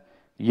Testament,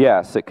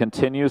 yes, it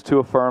continues to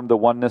affirm the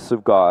oneness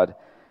of God.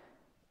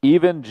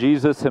 Even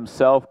Jesus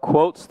Himself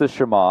quotes the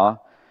Shema,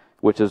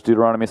 which is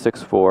Deuteronomy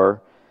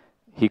 6:4.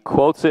 He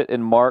quotes it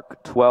in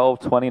Mark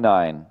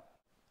 12:29.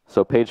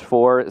 So page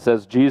 4, it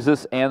says,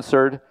 "Jesus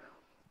answered,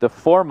 the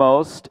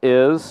foremost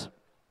is,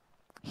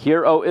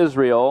 Hear, O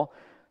Israel,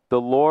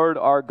 the Lord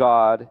our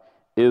God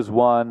is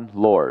one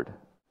Lord."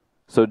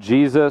 So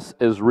Jesus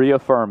is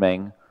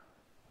reaffirming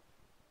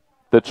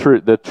the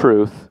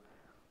truth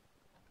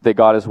that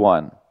God is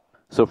one.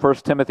 So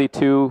 1 Timothy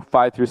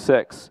 2:5 through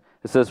 6,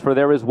 it says, "For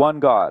there is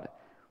one God,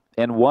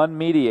 and one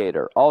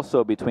mediator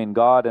also between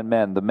God and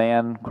men, the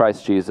man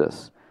Christ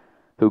Jesus,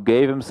 who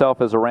gave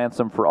Himself as a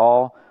ransom for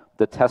all,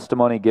 the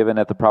testimony given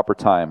at the proper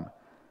time."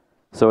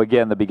 So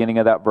again, the beginning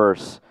of that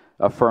verse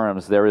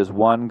affirms there is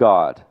one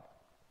God.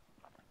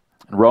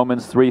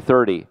 Romans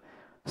 3:30,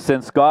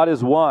 "Since God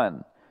is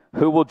one,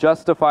 who will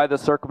justify the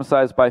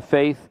circumcised by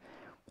faith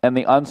and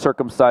the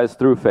uncircumcised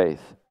through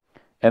faith?"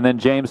 And then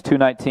James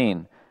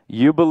 2:19,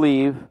 "You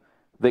believe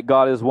that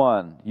God is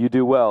one. You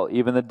do well.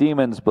 Even the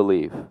demons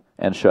believe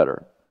and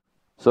shudder."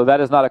 So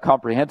that is not a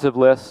comprehensive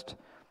list,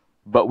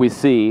 but we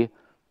see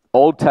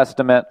Old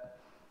Testament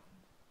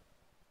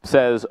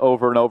says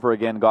over and over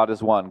again, God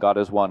is one, God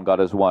is one,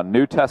 God is one.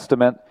 New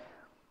Testament,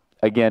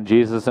 again,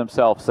 Jesus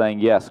Himself saying,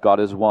 yes,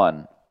 God is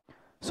one.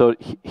 So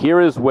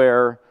here is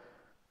where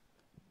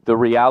the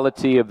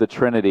reality of the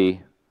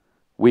Trinity,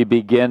 we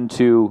begin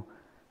to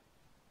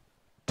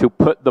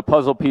put the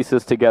puzzle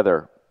pieces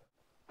together.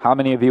 How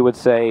many of you would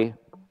say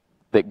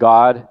that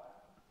God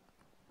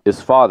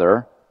is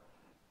Father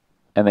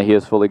and that He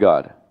is fully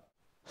God?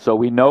 So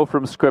we know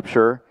from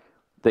Scripture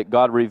that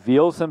God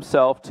reveals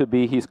Himself to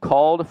be, He's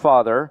called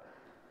Father,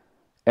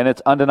 and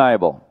it's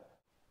undeniable.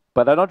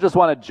 But I don't just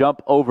want to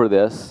jump over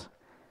this.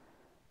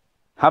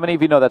 How many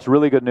of you know that's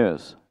really good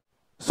news?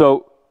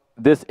 So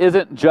this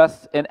isn't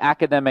just an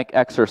academic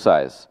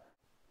exercise.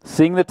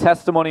 Seeing the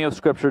testimony of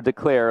Scripture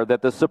declare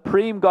that the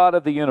supreme God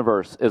of the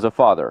universe is a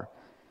Father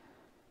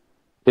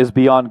is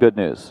beyond good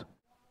news.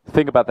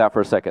 Think about that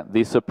for a second.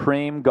 The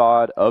supreme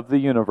God of the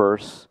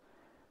universe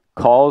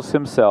calls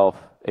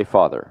Himself a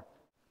Father.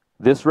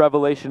 This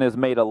revelation is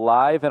made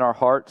alive in our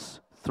hearts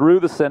through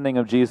the sending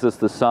of Jesus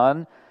the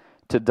Son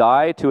to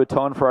die to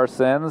atone for our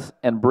sins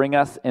and bring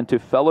us into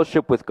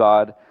fellowship with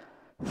God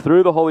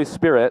through the Holy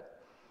Spirit,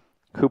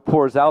 who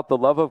pours out the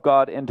love of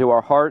God into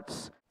our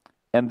hearts.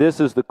 And this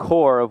is the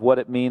core of what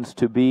it means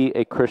to be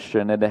a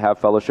Christian and to have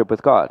fellowship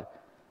with God.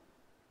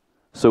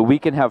 So we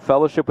can have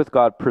fellowship with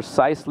God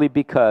precisely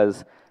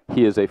because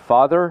He is a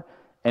Father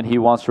and He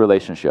wants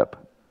relationship.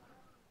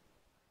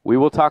 We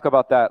will talk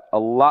about that a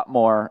lot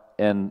more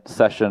in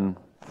session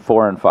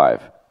 4 and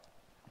 5.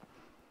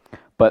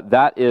 But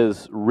that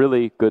is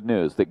really good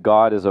news, that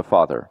God is a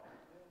Father.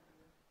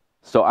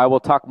 So I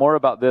will talk more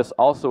about this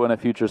also in a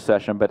future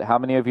session, but how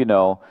many of you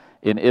know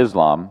in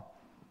Islam,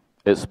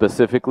 it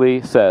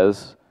specifically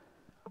says,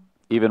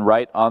 even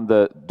right on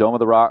the Dome of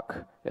the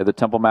Rock at the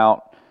Temple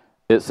Mount,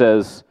 it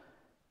says,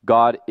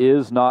 God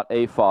is not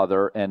a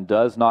father and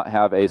does not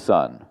have a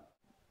son.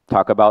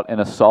 Talk about an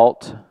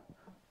assault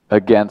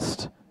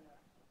against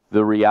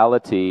the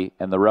reality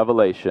and the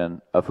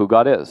revelation of who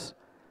God is.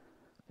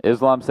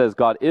 Islam says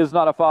God is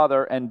not a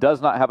father and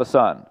does not have a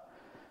son.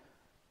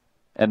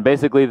 And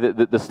basically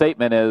the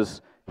statement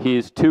is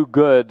He's too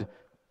good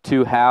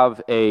to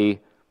have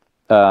a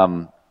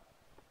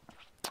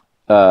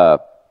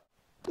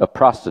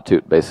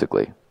prostitute,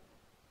 basically,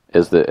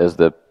 is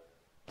the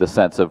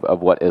sense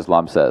of what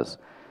Islam says.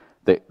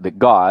 That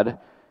God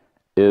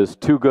is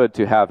too good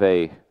to have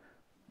a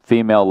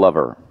female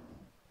lover.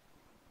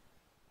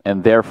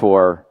 And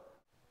therefore,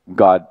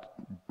 God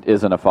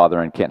isn't a father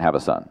and can't have a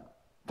son.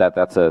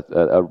 That's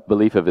a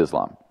belief of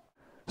Islam.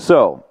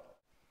 So,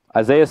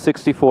 Isaiah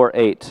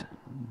 64:8.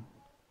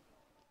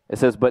 It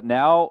says, "But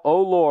now,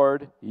 O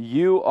Lord,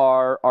 you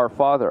are our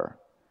Father.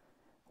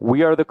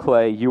 We are the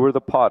clay, you are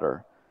the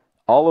potter.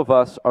 All of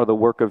us are the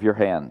work of your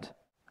hand."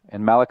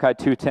 In Malachi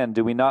 2:10,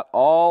 do we not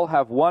all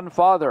have one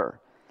Father?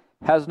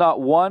 Has not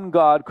one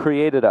God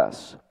created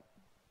us?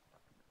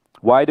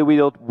 Why do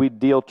we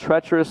deal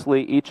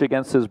treacherously each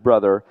against his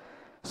brother,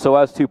 so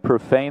as to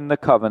profane the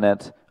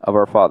covenant of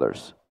our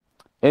fathers?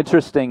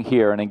 Interesting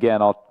here, and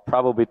again, I'll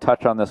probably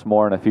touch on this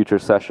more in a future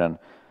session,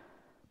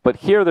 but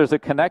here there's a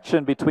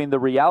connection between the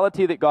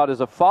reality that God is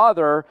a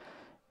father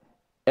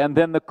and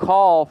then the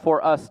call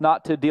for us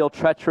not to deal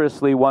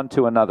treacherously one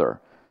to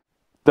another.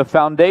 The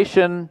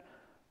foundation,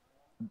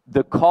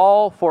 the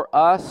call for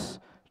us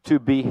to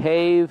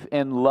behave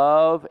in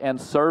love and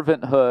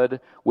servanthood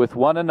with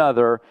one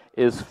another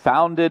is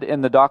founded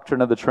in the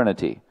doctrine of the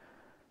Trinity.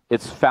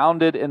 It's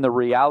founded in the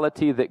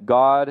reality that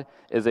God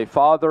is a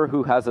Father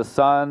who has a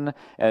Son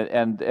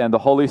and the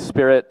Holy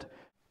Spirit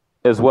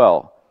as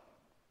well.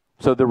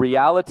 So the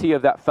reality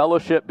of that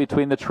fellowship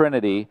between the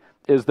Trinity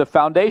is the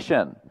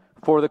foundation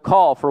for the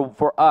call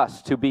for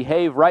us to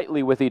behave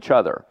rightly with each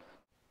other.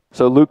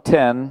 So Luke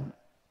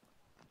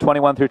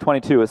 10:21 through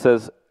 22, it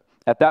says,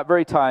 at that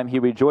very time he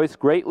rejoiced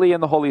greatly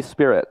in the Holy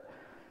Spirit,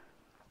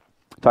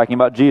 talking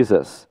about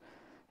Jesus.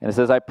 And it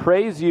says, I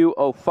praise you,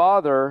 O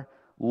Father,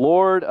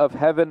 Lord of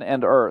heaven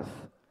and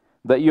earth,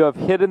 that you have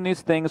hidden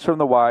these things from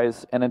the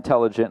wise and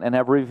intelligent and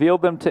have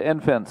revealed them to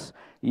infants.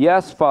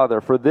 Yes,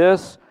 Father, for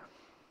this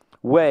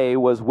way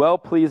was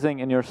well-pleasing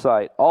in your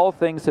sight. All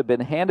things have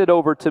been handed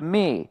over to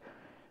me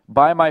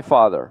by my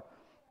Father,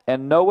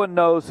 and no one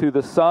knows who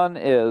the Son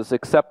is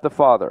except the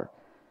Father,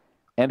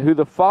 and who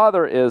the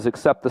Father is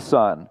except the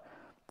Son,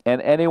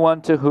 and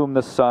anyone to whom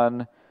the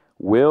Son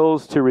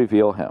wills to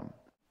reveal him.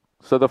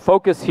 So the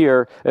focus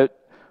here,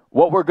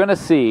 what we're going to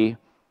see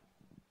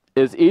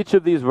is each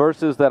of these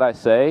verses that I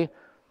say,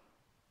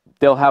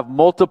 they'll have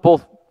multiple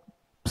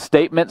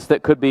statements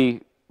that could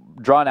be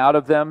drawn out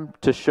of them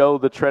to show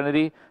the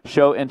Trinity,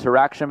 show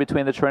interaction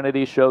between the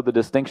Trinity, show the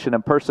distinction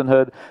in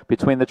personhood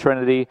between the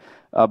Trinity.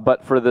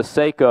 But for the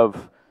sake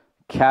of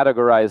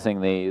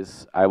categorizing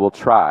these, I will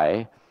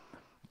try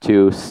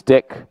to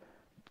stick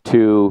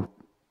to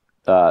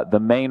the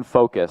main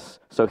focus.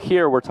 So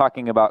here we're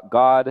talking about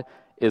God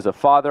is a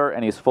Father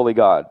and he's fully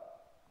God.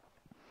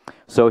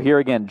 So here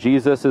again,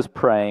 Jesus is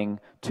praying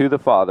to the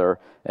Father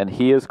and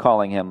he is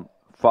calling him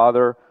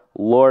Father,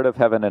 Lord of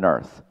heaven and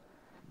earth.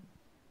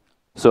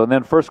 So and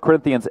then 1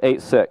 Corinthians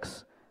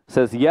 8:6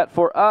 says, yet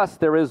for us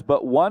there is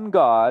but one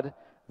God,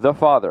 the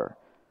Father,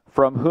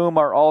 from whom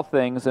are all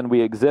things, and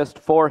we exist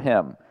for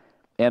him,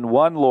 and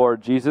one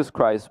Lord, Jesus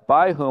Christ,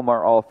 by whom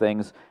are all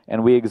things,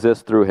 and we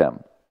exist through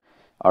him.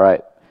 All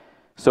right.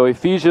 So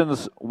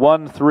Ephesians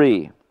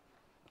 1:3,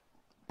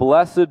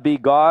 blessed be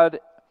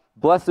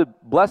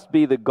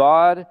the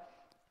God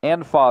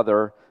and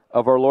Father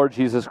of our Lord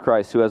Jesus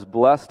Christ, who has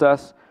blessed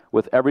us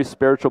with every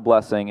spiritual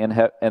blessing in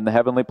the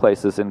heavenly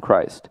places in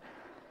Christ.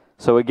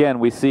 So again,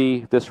 we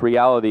see this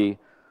reality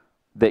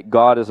that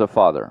God is a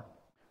Father.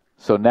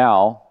 So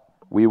now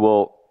we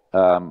will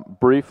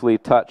briefly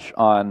touch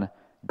on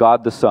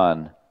God the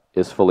Son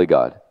is fully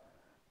God.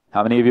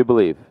 How many of you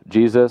believe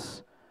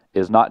Jesus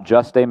is not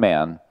just a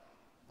man,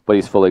 but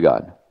he's fully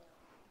God?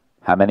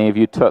 How many of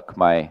you took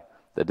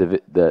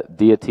the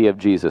deity of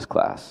Jesus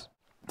class?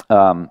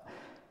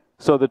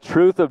 So the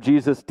truth of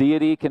Jesus'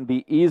 deity can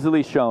be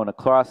easily shown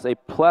across a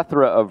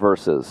plethora of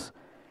verses.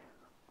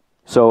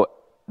 So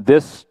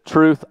this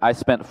truth, I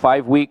spent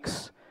 5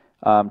 weeks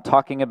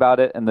talking about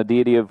it and the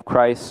deity of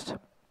Christ,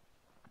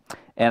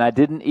 and I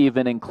didn't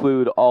even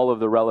include all of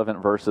the relevant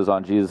verses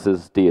on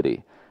Jesus'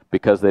 deity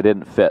because they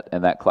didn't fit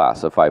in that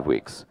class of 5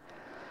 weeks.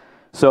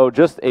 So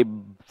just a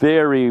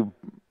very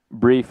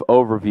brief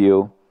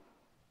overview.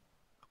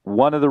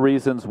 One of the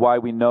reasons why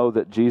we know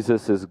that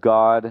Jesus is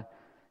God,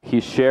 he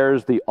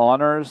shares the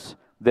honors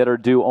that are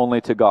due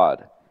only to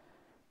God.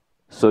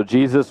 So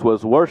Jesus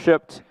was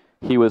worshipped,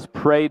 he was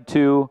prayed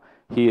to,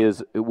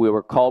 we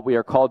are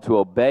called to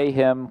obey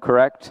him,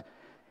 correct?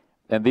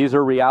 And these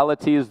are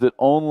realities that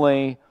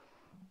only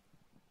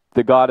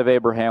the God of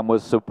Abraham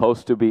was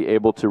supposed to be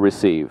able to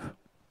receive.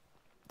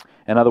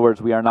 In other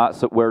words, we're not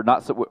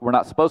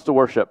supposed to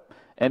worship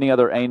any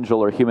other angel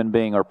or human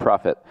being or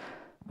prophet,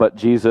 but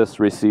Jesus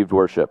received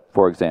worship,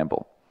 for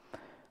example.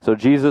 So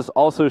Jesus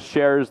also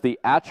shares the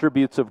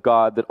attributes of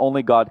God that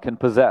only God can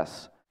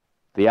possess.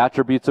 The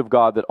attributes of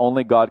God that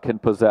only God can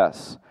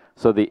possess.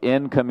 So the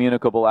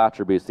incommunicable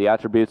attributes, the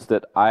attributes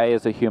that I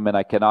as a human,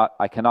 I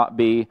cannot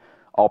be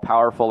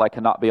all-powerful, I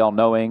cannot be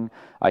all-knowing,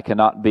 I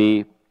cannot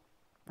be,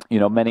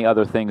 many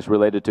other things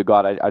related to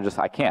God.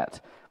 I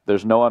can't.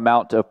 There's no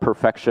amount of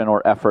perfection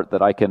or effort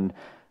that I can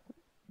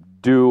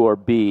do or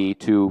be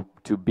to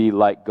be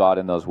like God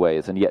in those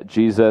ways. And yet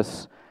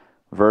Jesus,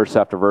 verse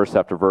after verse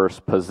after verse,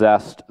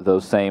 possessed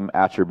those same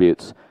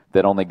attributes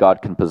that only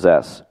God can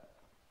possess.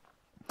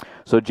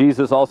 So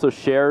Jesus also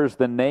shares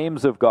the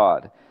names of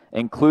God,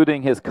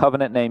 including his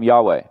covenant name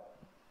Yahweh.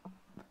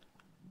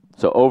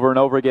 So over and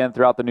over again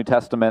throughout the New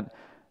Testament,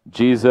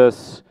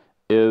 Jesus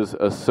is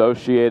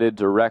associated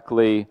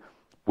directly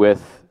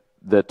with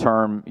the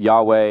term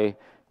Yahweh,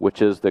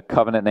 which is the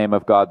covenant name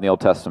of God in the Old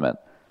Testament.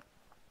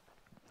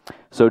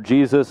 So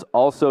Jesus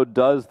also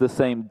does the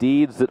same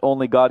deeds that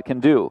only God can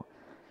do.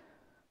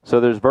 So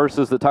there's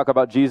verses that talk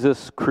about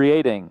Jesus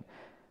creating.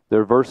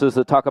 There are verses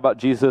that talk about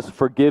Jesus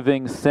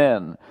forgiving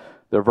sin.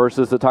 There are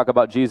verses that talk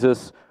about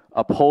Jesus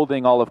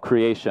upholding all of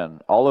creation,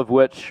 all of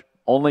which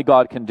only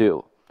God can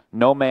do.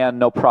 No man,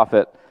 no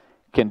prophet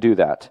can do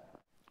that.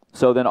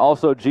 So then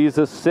also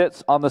Jesus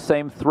sits on the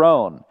same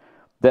throne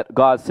that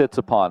God sits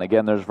upon.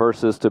 Again, there's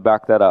verses to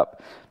back that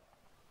up.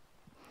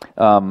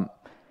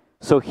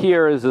 So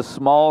here is a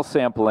small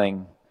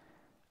sampling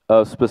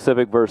of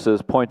specific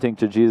verses pointing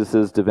to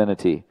Jesus'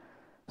 divinity.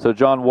 So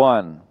John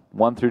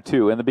 1 through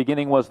 2. In the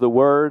beginning was the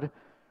Word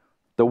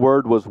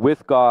was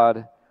with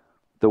God,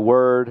 the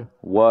Word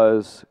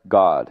was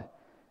God,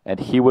 and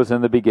He was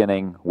in the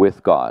beginning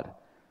with God.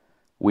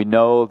 We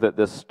know that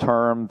this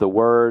term, the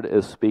Word,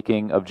 is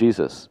speaking of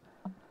Jesus.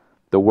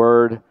 The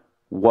Word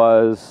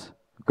was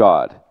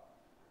God.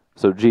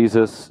 So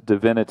Jesus'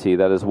 divinity,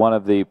 that is one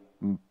of the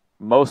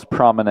most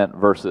prominent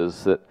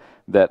verses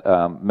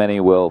that many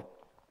will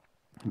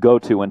go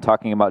to when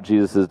talking about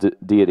Jesus'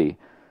 deity.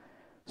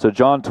 So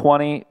John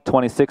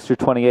 20:26 through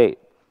 28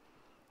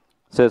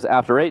 says,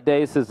 After 8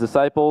 days his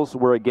disciples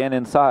were again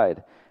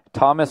inside,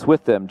 Thomas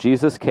with them.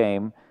 Jesus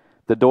came,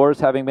 the doors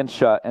having been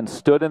shut, and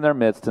stood in their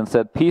midst and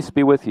said, Peace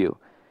be with you.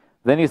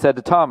 Then he said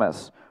to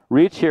Thomas,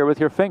 Reach here with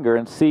your finger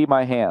and see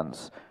my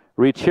hands.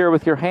 Reach here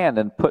with your hand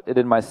and put it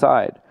in my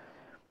side.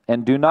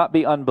 And do not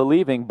be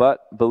unbelieving,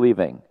 but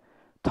believing.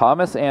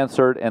 Thomas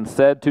answered and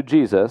said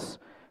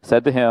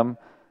to him,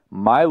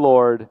 My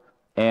Lord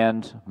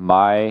and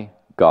my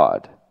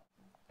God.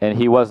 And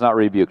he was not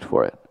rebuked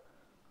for it.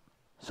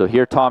 So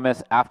here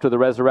Thomas, after the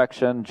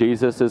resurrection,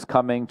 Jesus is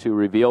coming to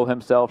reveal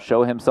himself,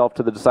 show himself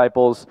to the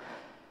disciples,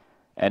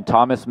 and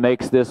Thomas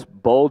makes this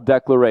bold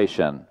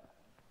declaration,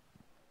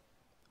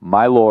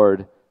 My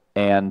Lord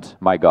and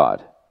my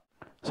God.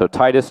 So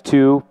Titus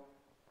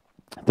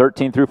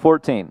 2:13 through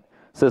 14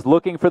 says,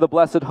 Looking for the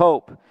blessed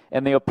hope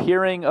and the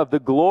appearing of the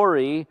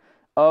glory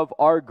of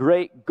our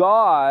great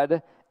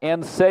God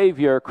and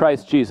Savior,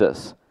 Christ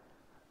Jesus,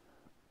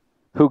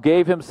 who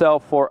gave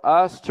himself for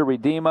us to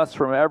redeem us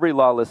from every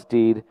lawless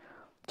deed,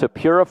 to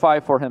purify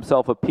for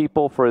himself a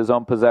people for his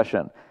own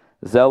possession,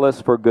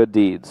 zealous for good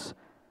deeds.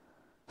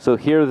 So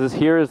here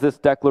is this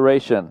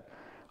declaration.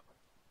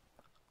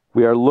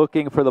 We are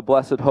looking for the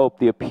blessed hope,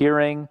 the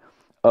appearing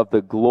of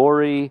the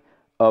glory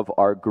of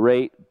our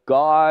great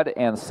God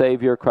and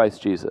Savior,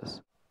 Christ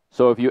Jesus.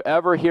 So if you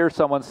ever hear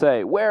someone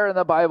say, where in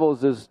the Bible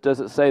does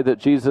it say that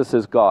Jesus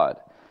is God?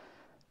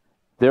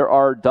 There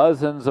are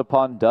dozens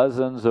upon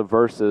dozens of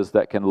verses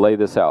that can lay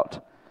this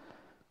out.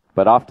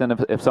 But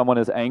often if someone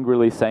is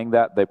angrily saying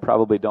that, they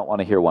probably don't want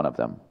to hear one of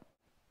them.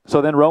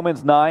 So then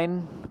Romans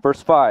 9,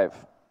 verse 5.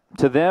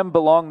 To them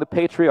belong the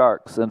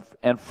patriarchs,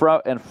 and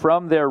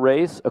from their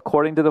race,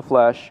 according to the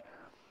flesh,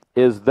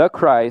 is the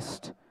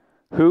Christ,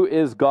 who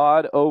is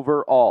God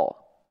over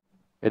all.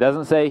 It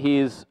doesn't say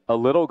he's a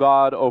little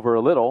God over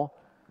a little.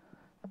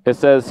 It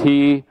says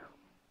he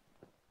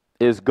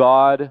is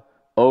God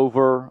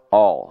over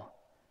all.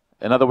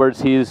 In other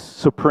words, he is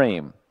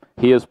supreme.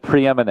 He is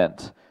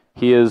preeminent.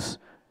 He is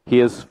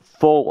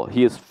full.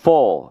 He is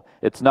full.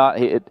 It's not.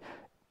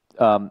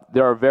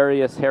 There are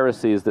various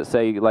heresies that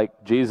say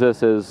like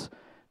Jesus is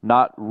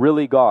not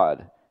really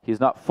God.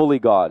 He's not fully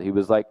God. He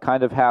was like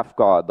kind of half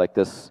God, like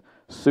this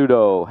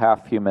pseudo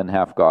half human,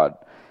 half God,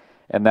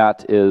 and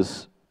that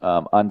is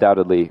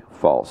undoubtedly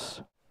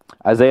false.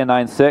 Isaiah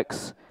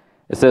 9:6.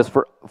 It says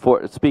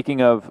for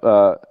speaking of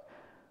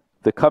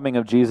the coming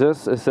of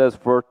Jesus, it says,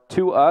 For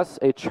to us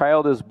a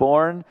child is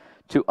born,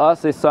 to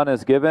us a son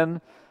is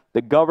given,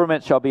 the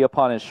government shall be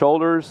upon his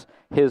shoulders,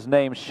 his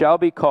name shall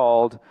be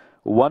called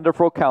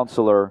Wonderful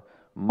Counselor,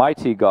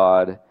 Mighty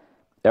God,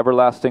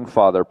 Everlasting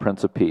Father,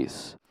 Prince of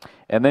Peace.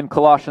 And then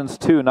Colossians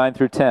 2:9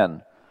 through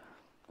 10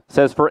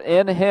 says, For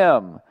in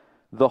him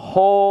the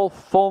whole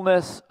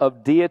fullness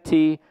of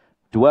deity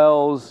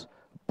dwells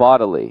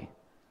bodily,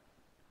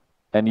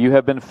 and you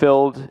have been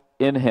filled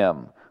in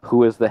him,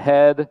 who is the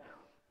head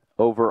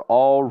over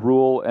all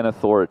rule and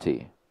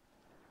authority.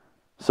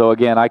 So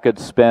again, I could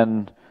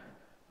spend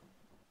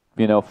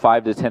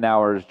 5 to 10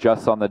 hours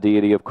just on the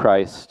deity of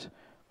Christ.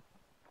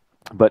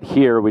 But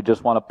here we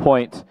just want to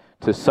point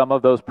to some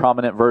of those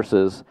prominent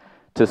verses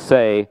to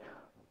say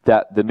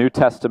that the New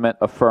Testament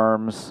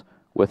affirms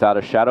without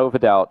a shadow of a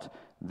doubt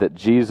that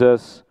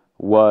Jesus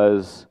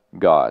was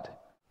God.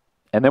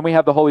 And then we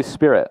have the Holy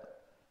Spirit.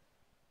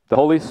 The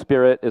Holy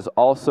Spirit is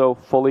also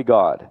fully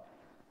God.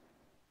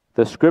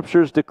 The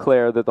Scriptures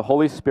declare that the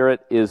Holy Spirit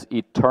is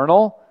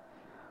eternal,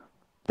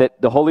 that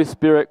the Holy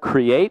Spirit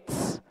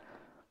creates,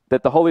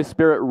 that the Holy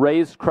Spirit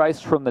raised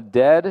Christ from the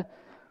dead,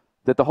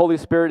 that the Holy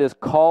Spirit is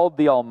called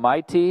the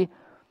Almighty.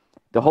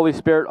 The Holy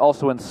Spirit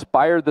also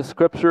inspired the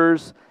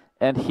Scriptures,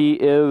 and He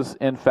is,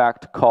 in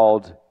fact,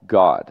 called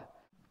God.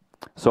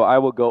 So I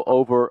will go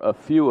over a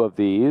few of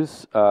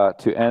these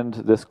to end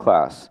this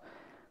class.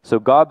 So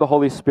God the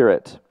Holy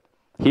Spirit,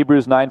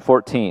 Hebrews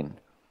 9:14.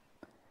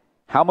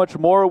 How much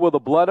more will the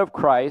blood of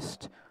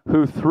Christ,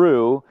 who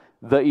through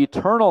the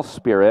eternal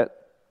Spirit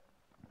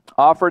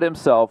offered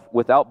himself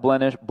without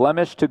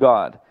blemish to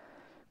God.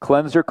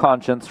 Cleanse your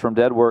conscience from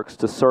dead works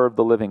to serve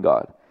the living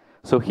God.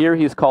 So here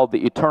he's called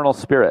the eternal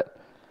Spirit.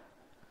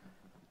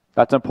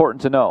 That's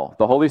important to know.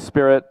 The Holy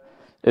Spirit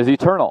is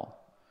eternal.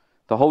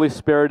 The Holy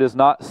Spirit is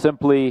not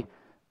simply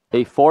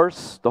a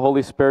force. The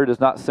Holy Spirit is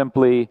not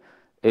simply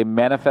a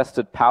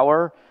manifested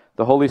power.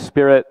 The Holy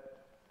Spirit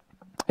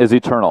is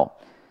eternal.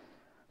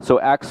 So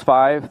Acts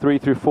 5, 3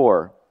 through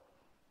 4.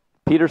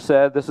 Peter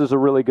said, this is a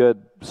really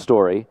good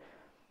story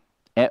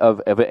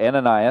of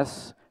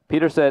Ananias.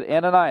 Peter said,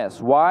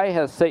 Ananias, why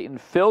has Satan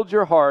filled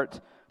your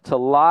heart to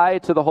lie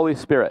to the Holy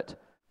Spirit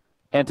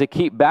and to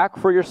keep back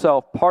for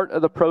yourself part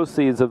of the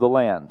proceeds of the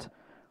land?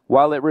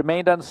 While it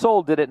remained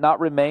unsold, did it not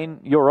remain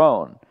your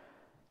own?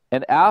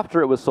 And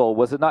after it was sold,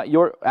 was it not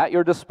at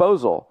your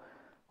disposal?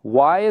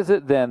 Why is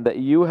it then that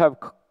you have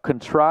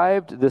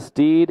contrived this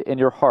deed in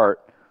your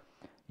heart?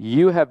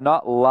 You have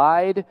not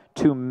lied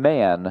to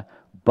man,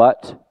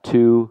 but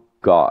to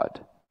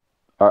God.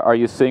 Are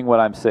you seeing what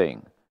I'm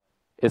saying?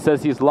 It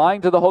says he's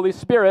lying to the Holy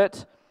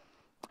Spirit,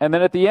 and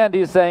then at the end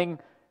he's saying,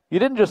 you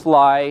didn't just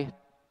lie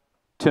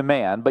to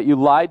man, but you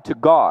lied to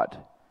God.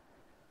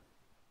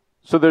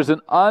 So there's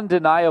an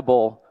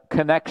undeniable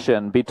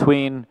connection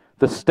between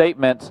the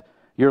statement,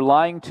 you're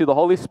lying to the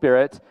Holy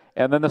Spirit,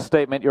 and then the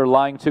statement, you're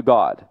lying to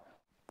God.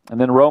 And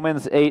then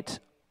Romans 8,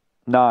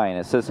 9,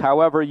 it says,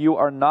 however, you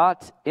are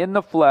not in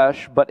the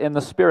flesh, but in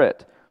the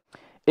Spirit.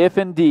 If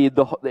indeed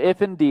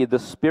the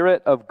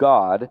Spirit of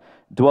God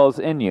dwells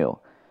in you.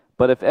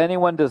 But if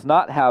anyone does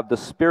not have the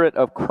Spirit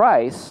of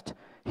Christ,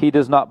 he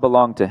does not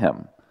belong to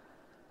him.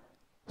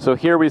 So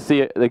here we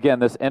see, again,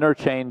 this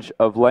interchange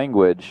of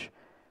language.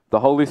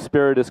 The Holy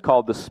Spirit is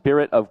called the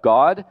Spirit of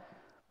God.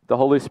 The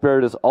Holy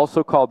Spirit is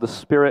also called the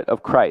Spirit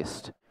of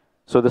Christ.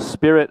 So the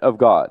Spirit of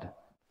God.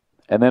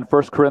 And then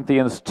 1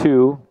 Corinthians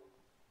 2,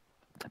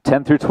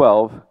 10 through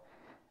 12,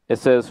 it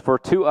says, for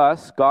to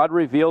us God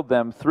revealed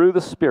them through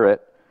the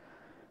Spirit,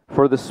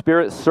 for the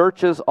Spirit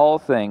searches all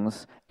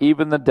things,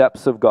 even the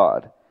depths of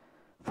God.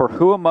 For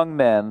who among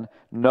men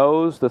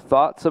knows the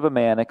thoughts of a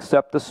man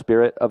except the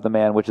spirit of the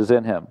man which is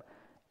in him?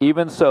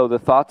 Even so, the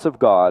thoughts of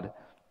God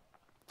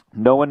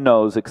no one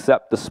knows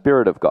except the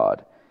Spirit of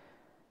God.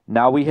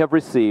 Now we have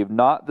received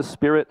not the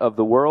spirit of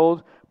the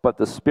world, but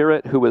the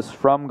Spirit who is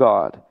from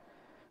God,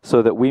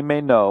 so that we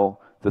may know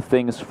the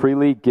things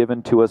freely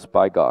given to us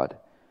by God.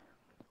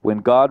 When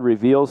God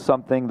reveals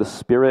something, the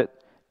Spirit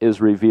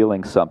is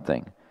revealing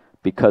something,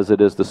 because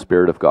it is the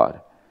Spirit of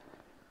God.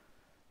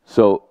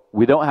 So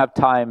we don't have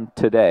time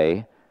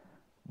today,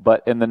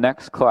 but in the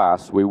next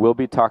class, we will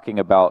be talking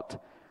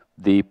about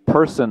the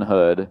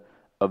personhood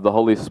of the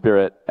Holy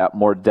Spirit at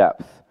more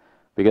depth.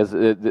 Because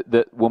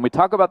when we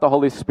talk about the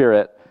Holy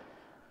Spirit,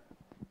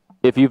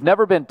 if you've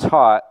never been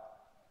taught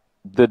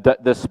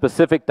the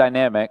specific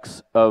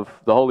dynamics of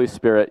the Holy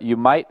Spirit, you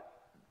might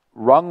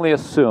wrongly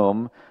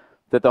assume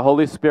that the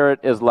Holy Spirit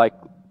is like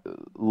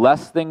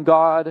less than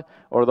God,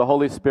 or the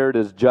Holy Spirit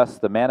is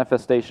just the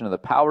manifestation of the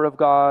power of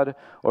God,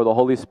 or the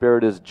Holy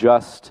Spirit is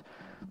just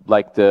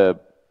like the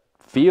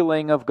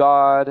feeling of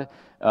God,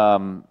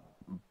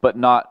 but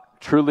not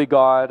truly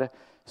God.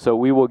 So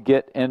we will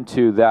get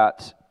into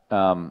that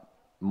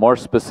more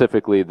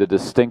specifically, the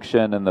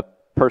distinction and the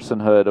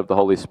personhood of the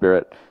Holy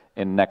Spirit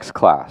in next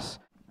class.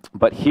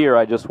 But here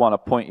I just want to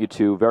point you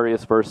to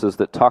various verses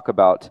that talk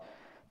about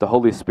the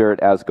Holy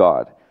Spirit as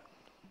God.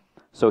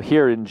 So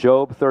here in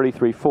Job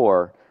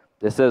 33:4,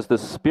 it says, the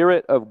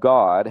Spirit of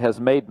God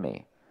has made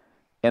me,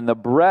 and the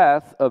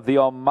breath of the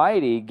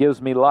Almighty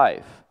gives me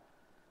life.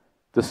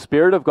 The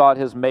Spirit of God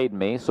has made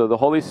me, so the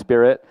Holy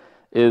Spirit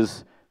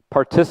is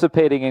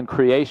participating in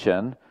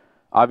creation.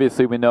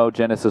 Obviously we know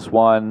Genesis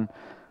 1,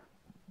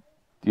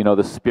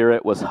 the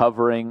Spirit was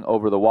hovering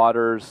over the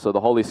waters, so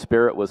the Holy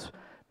Spirit was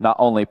not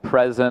only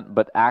present,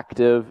 but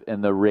active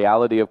in the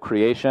reality of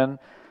creation.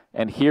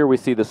 And here we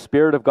see the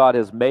Spirit of God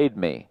has made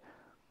me.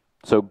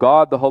 So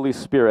God, the Holy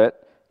Spirit,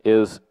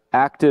 is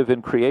active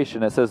in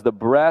creation. It says the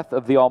breath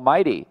of the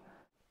Almighty.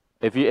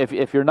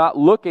 If you're not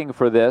looking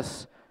for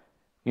this,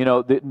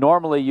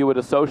 normally you would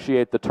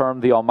associate the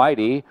term the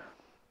Almighty,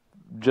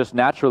 just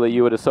naturally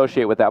you would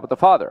associate with that with the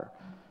Father.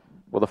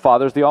 Well, the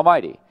Father is the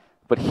Almighty.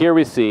 But here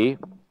we see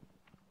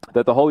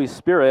that the Holy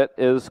Spirit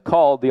is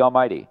called the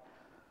Almighty.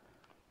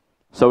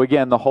 So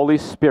again, the Holy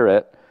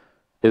Spirit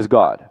is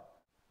God.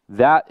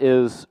 That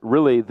is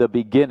really the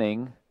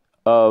beginning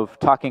of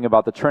talking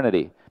about the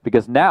Trinity,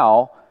 because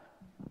now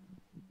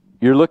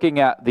you're looking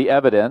at the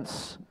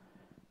evidence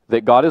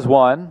that God is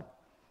one,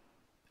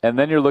 and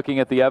then you're looking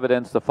at the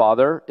evidence the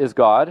Father is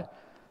God,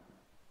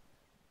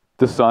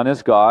 the Son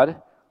is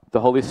God, the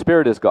Holy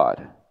Spirit is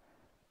God.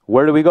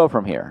 Where do we go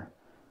from here?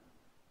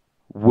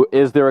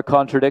 Is there a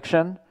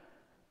contradiction?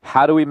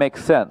 How do we make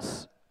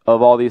sense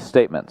of all these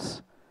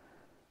statements?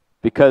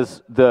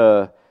 Because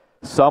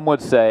some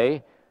would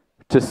say,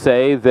 to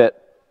say that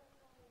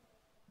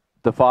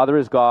the Father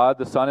is God,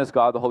 the Son is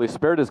God, the Holy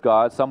Spirit is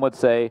God, some would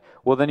say,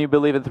 well, then you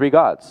believe in three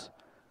gods.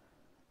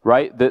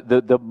 right?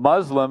 The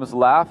Muslims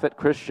laugh at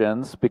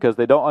Christians because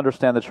they don't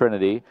understand the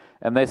Trinity,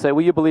 and they say,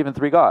 well, you believe in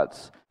three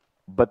gods.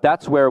 But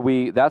that's where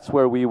we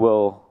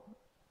will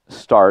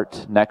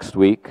start next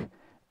week,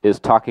 is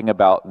talking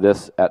about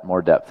this at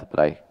more depth, but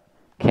I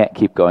can't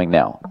keep going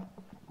now.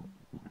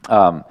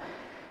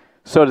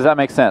 So does that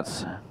make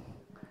sense?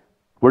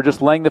 We're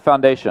just laying the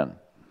foundation.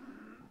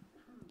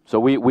 So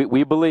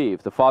we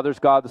believe the Father's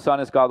God, the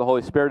Son is God, the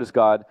Holy Spirit is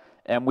God,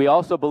 and we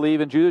also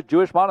believe in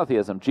Jewish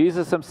monotheism.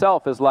 Jesus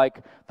himself is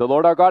like, the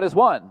Lord our God is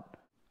one.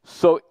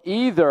 So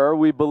either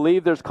we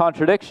believe there's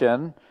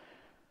contradiction,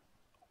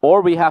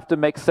 or we have to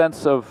make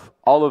sense of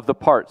all of the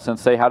parts and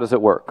say, how does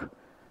it work?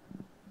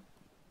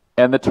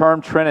 And the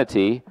term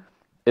Trinity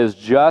is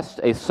just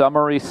a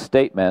summary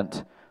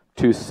statement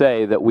to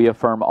say that we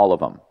affirm all of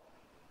them.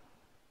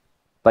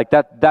 Like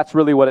that's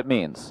really what it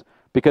means.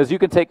 Because you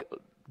can take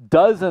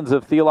dozens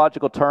of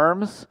theological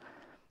terms.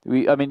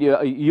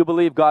 You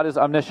believe God is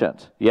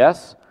omniscient,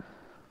 yes?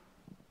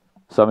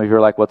 Some of you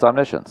are like, what's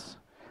omniscience?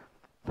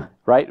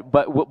 Right?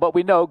 But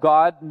we know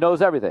God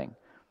knows everything.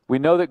 We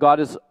know that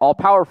God is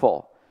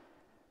all-powerful.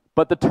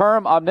 But the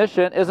term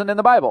omniscient isn't in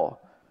the Bible.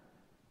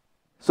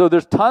 So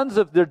there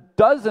are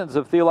dozens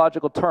of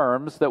theological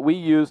terms that we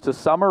use to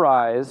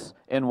summarize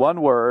in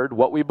one word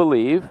what we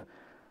believe.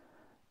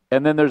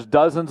 And then there's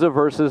dozens of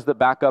verses that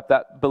back up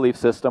that belief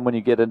system when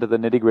you get into the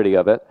nitty-gritty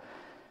of it.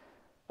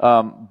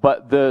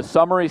 But the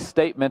summary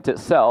statement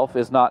itself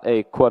is not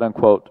a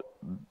quote-unquote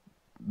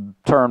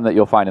term that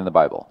you'll find in the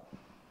Bible.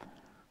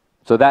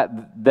 So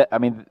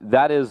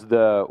that is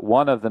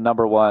one of the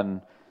number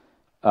one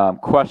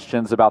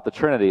questions about the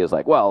Trinity is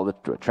like, well,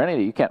 the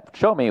Trinity, you can't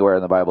show me where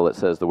in the Bible it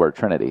says the word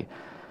Trinity.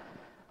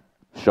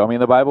 Show me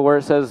in the Bible where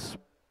it says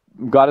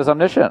God is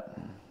omniscient,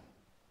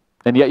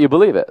 and yet you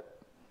believe it,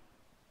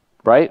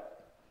 right?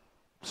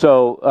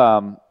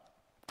 So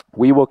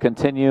we will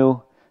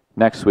continue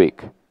next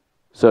week.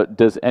 So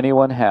does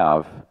anyone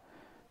have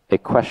a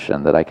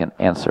question that I can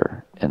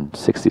answer in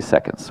 60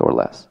 seconds or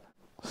less?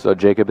 So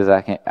Jacob is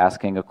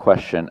asking a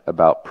question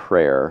about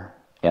prayer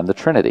and the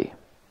Trinity.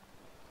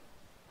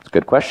 It's a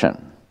good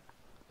question.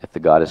 If the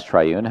God is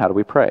triune, how do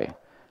we pray?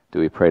 Do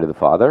we pray to the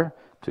Father?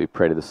 Do we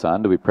pray to the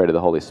Son? Do we pray to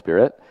the Holy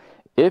Spirit?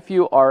 If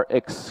you are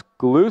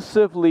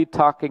exclusively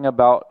talking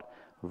about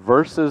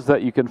verses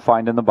that you can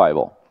find in the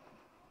Bible,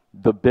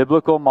 the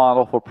biblical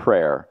model for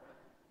prayer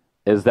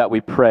is that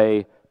we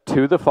pray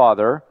to the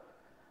Father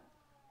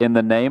in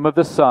the name of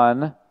the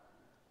Son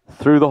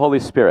through the Holy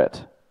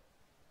Spirit.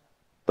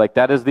 Like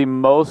that is the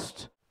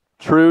most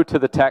true to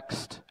the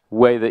text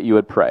way that you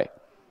would pray.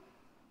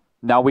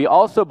 Now, we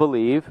also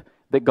believe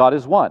that God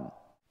is one.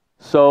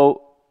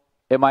 So,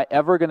 am I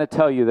ever going to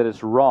tell you that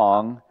it's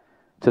wrong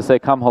to say,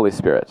 come, Holy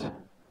Spirit?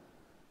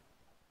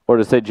 Or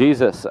to say,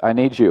 Jesus, I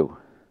need you?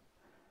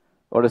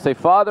 Or to say,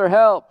 Father,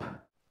 help?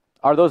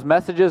 Are those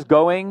messages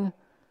going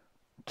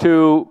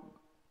to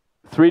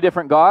three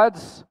different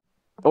gods?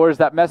 Or is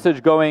that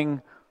message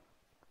going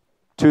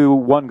to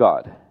one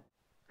God,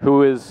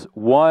 who is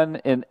one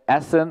in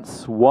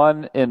essence,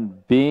 one in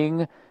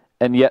being,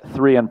 and yet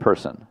three in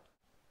person?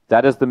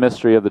 That is the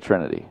mystery of the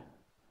Trinity.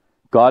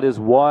 God is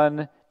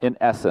one in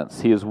essence.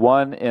 He is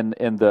one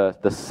in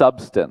the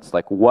substance.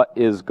 Like, what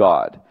is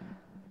God?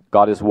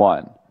 God is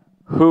one.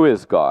 Who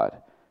is God?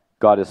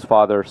 God is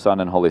Father, Son,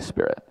 and Holy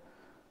Spirit.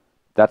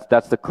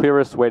 That's the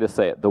clearest way to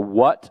say it. The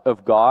what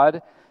of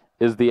God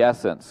is the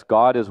essence.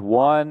 God is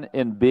one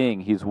in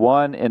being. He's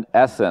one in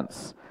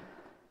essence.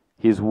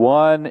 He's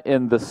one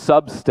in the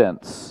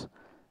substance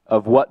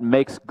of what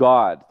makes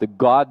God, the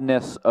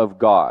godness of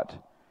God.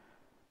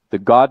 The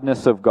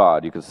godness of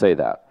God, you could say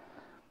that.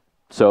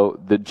 So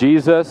the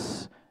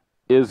Jesus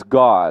is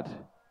God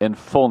in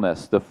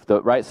fullness. The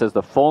right says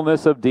the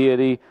fullness of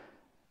deity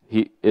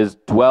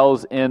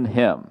dwells in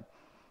him.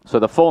 So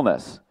the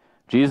fullness.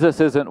 Jesus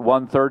isn't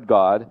 1/3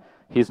 God.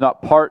 He's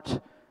not part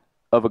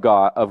of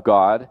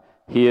God.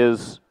 He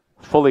is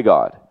fully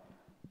God.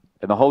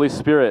 And the Holy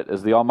Spirit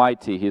is the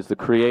Almighty. He's the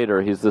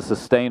Creator. He's the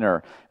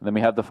Sustainer. And then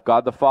we have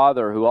God the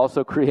Father, who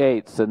also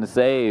creates and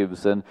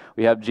saves. And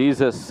we have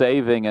Jesus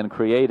saving and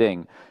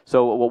creating.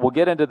 So we'll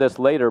get into this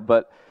later,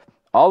 but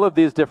all of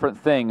these different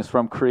things,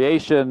 from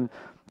creation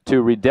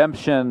to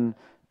redemption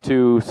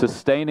to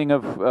sustaining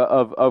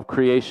of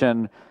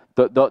creation,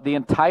 the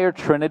entire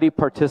Trinity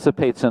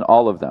participates in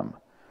all of them.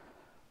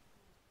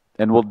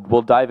 And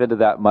we'll dive into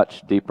that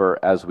much deeper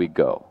as we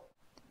go.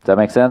 Does that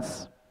make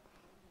sense?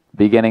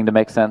 Beginning to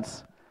make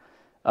sense?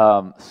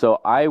 So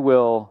I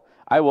will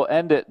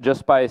end it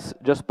just by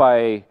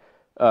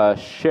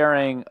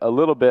sharing a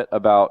little bit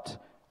about.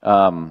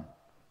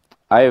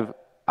 I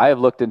have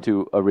looked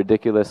into a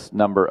ridiculous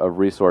number of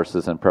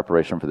resources in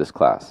preparation for this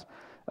class.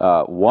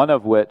 One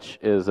of which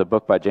is a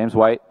book by James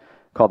White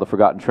called The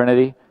Forgotten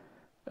Trinity.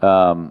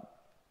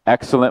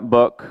 Excellent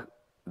book.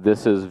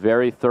 This is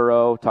very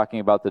thorough, talking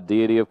about the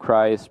deity of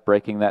Christ,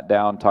 breaking that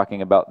down,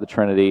 talking about the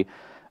Trinity.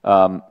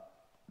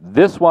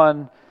 This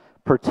one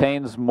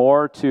pertains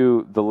more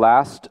to the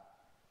last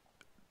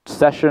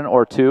session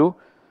or two,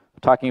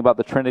 talking about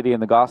the Trinity in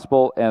the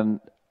gospel, and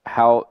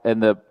how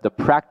and the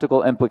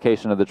practical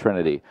implication of the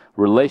Trinity,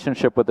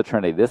 relationship with the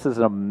Trinity. This is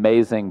an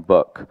amazing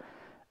book.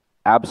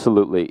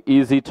 Absolutely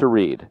easy to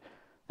read.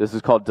 This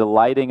is called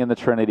Delighting in the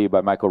Trinity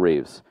by Michael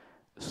Reeves.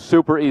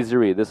 Super easy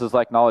read. This is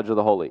like Knowledge of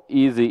the Holy.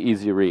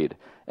 Easy read.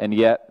 And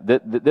yet,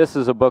 this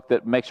is a book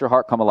that makes your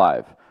heart come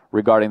alive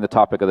regarding the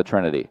topic of the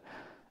Trinity.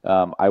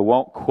 I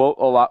won't quote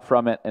a lot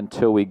from it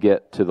until we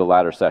get to the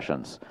latter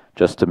sessions,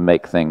 just to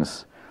make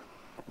things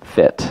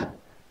fit.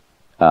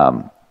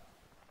 All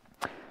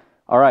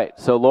right,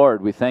 so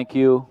Lord, we thank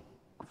you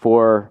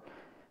for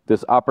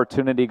this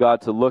opportunity,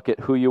 God, to look at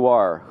who you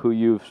are, who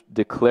you've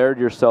declared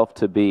yourself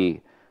to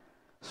be.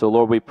 So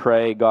Lord, we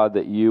pray, God,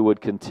 that you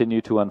would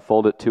continue to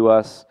unfold it to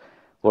us.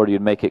 Lord,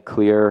 you'd make it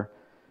clear.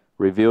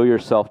 Reveal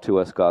yourself to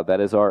us, God.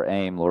 That is our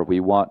aim, Lord. We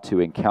want to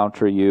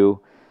encounter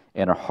you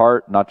in our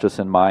heart, not just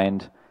in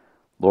mind.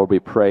 Lord, we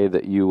pray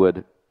that you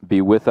would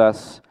be with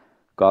us,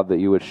 God, that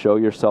you would show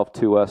yourself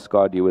to us,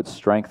 God, you would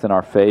strengthen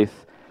our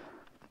faith.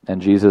 In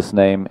Jesus'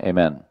 name,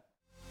 amen.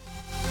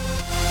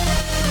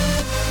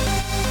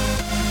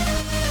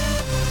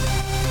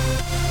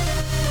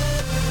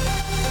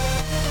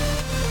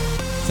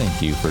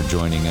 Thank you for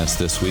joining us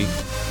this week.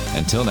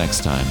 Until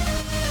next time.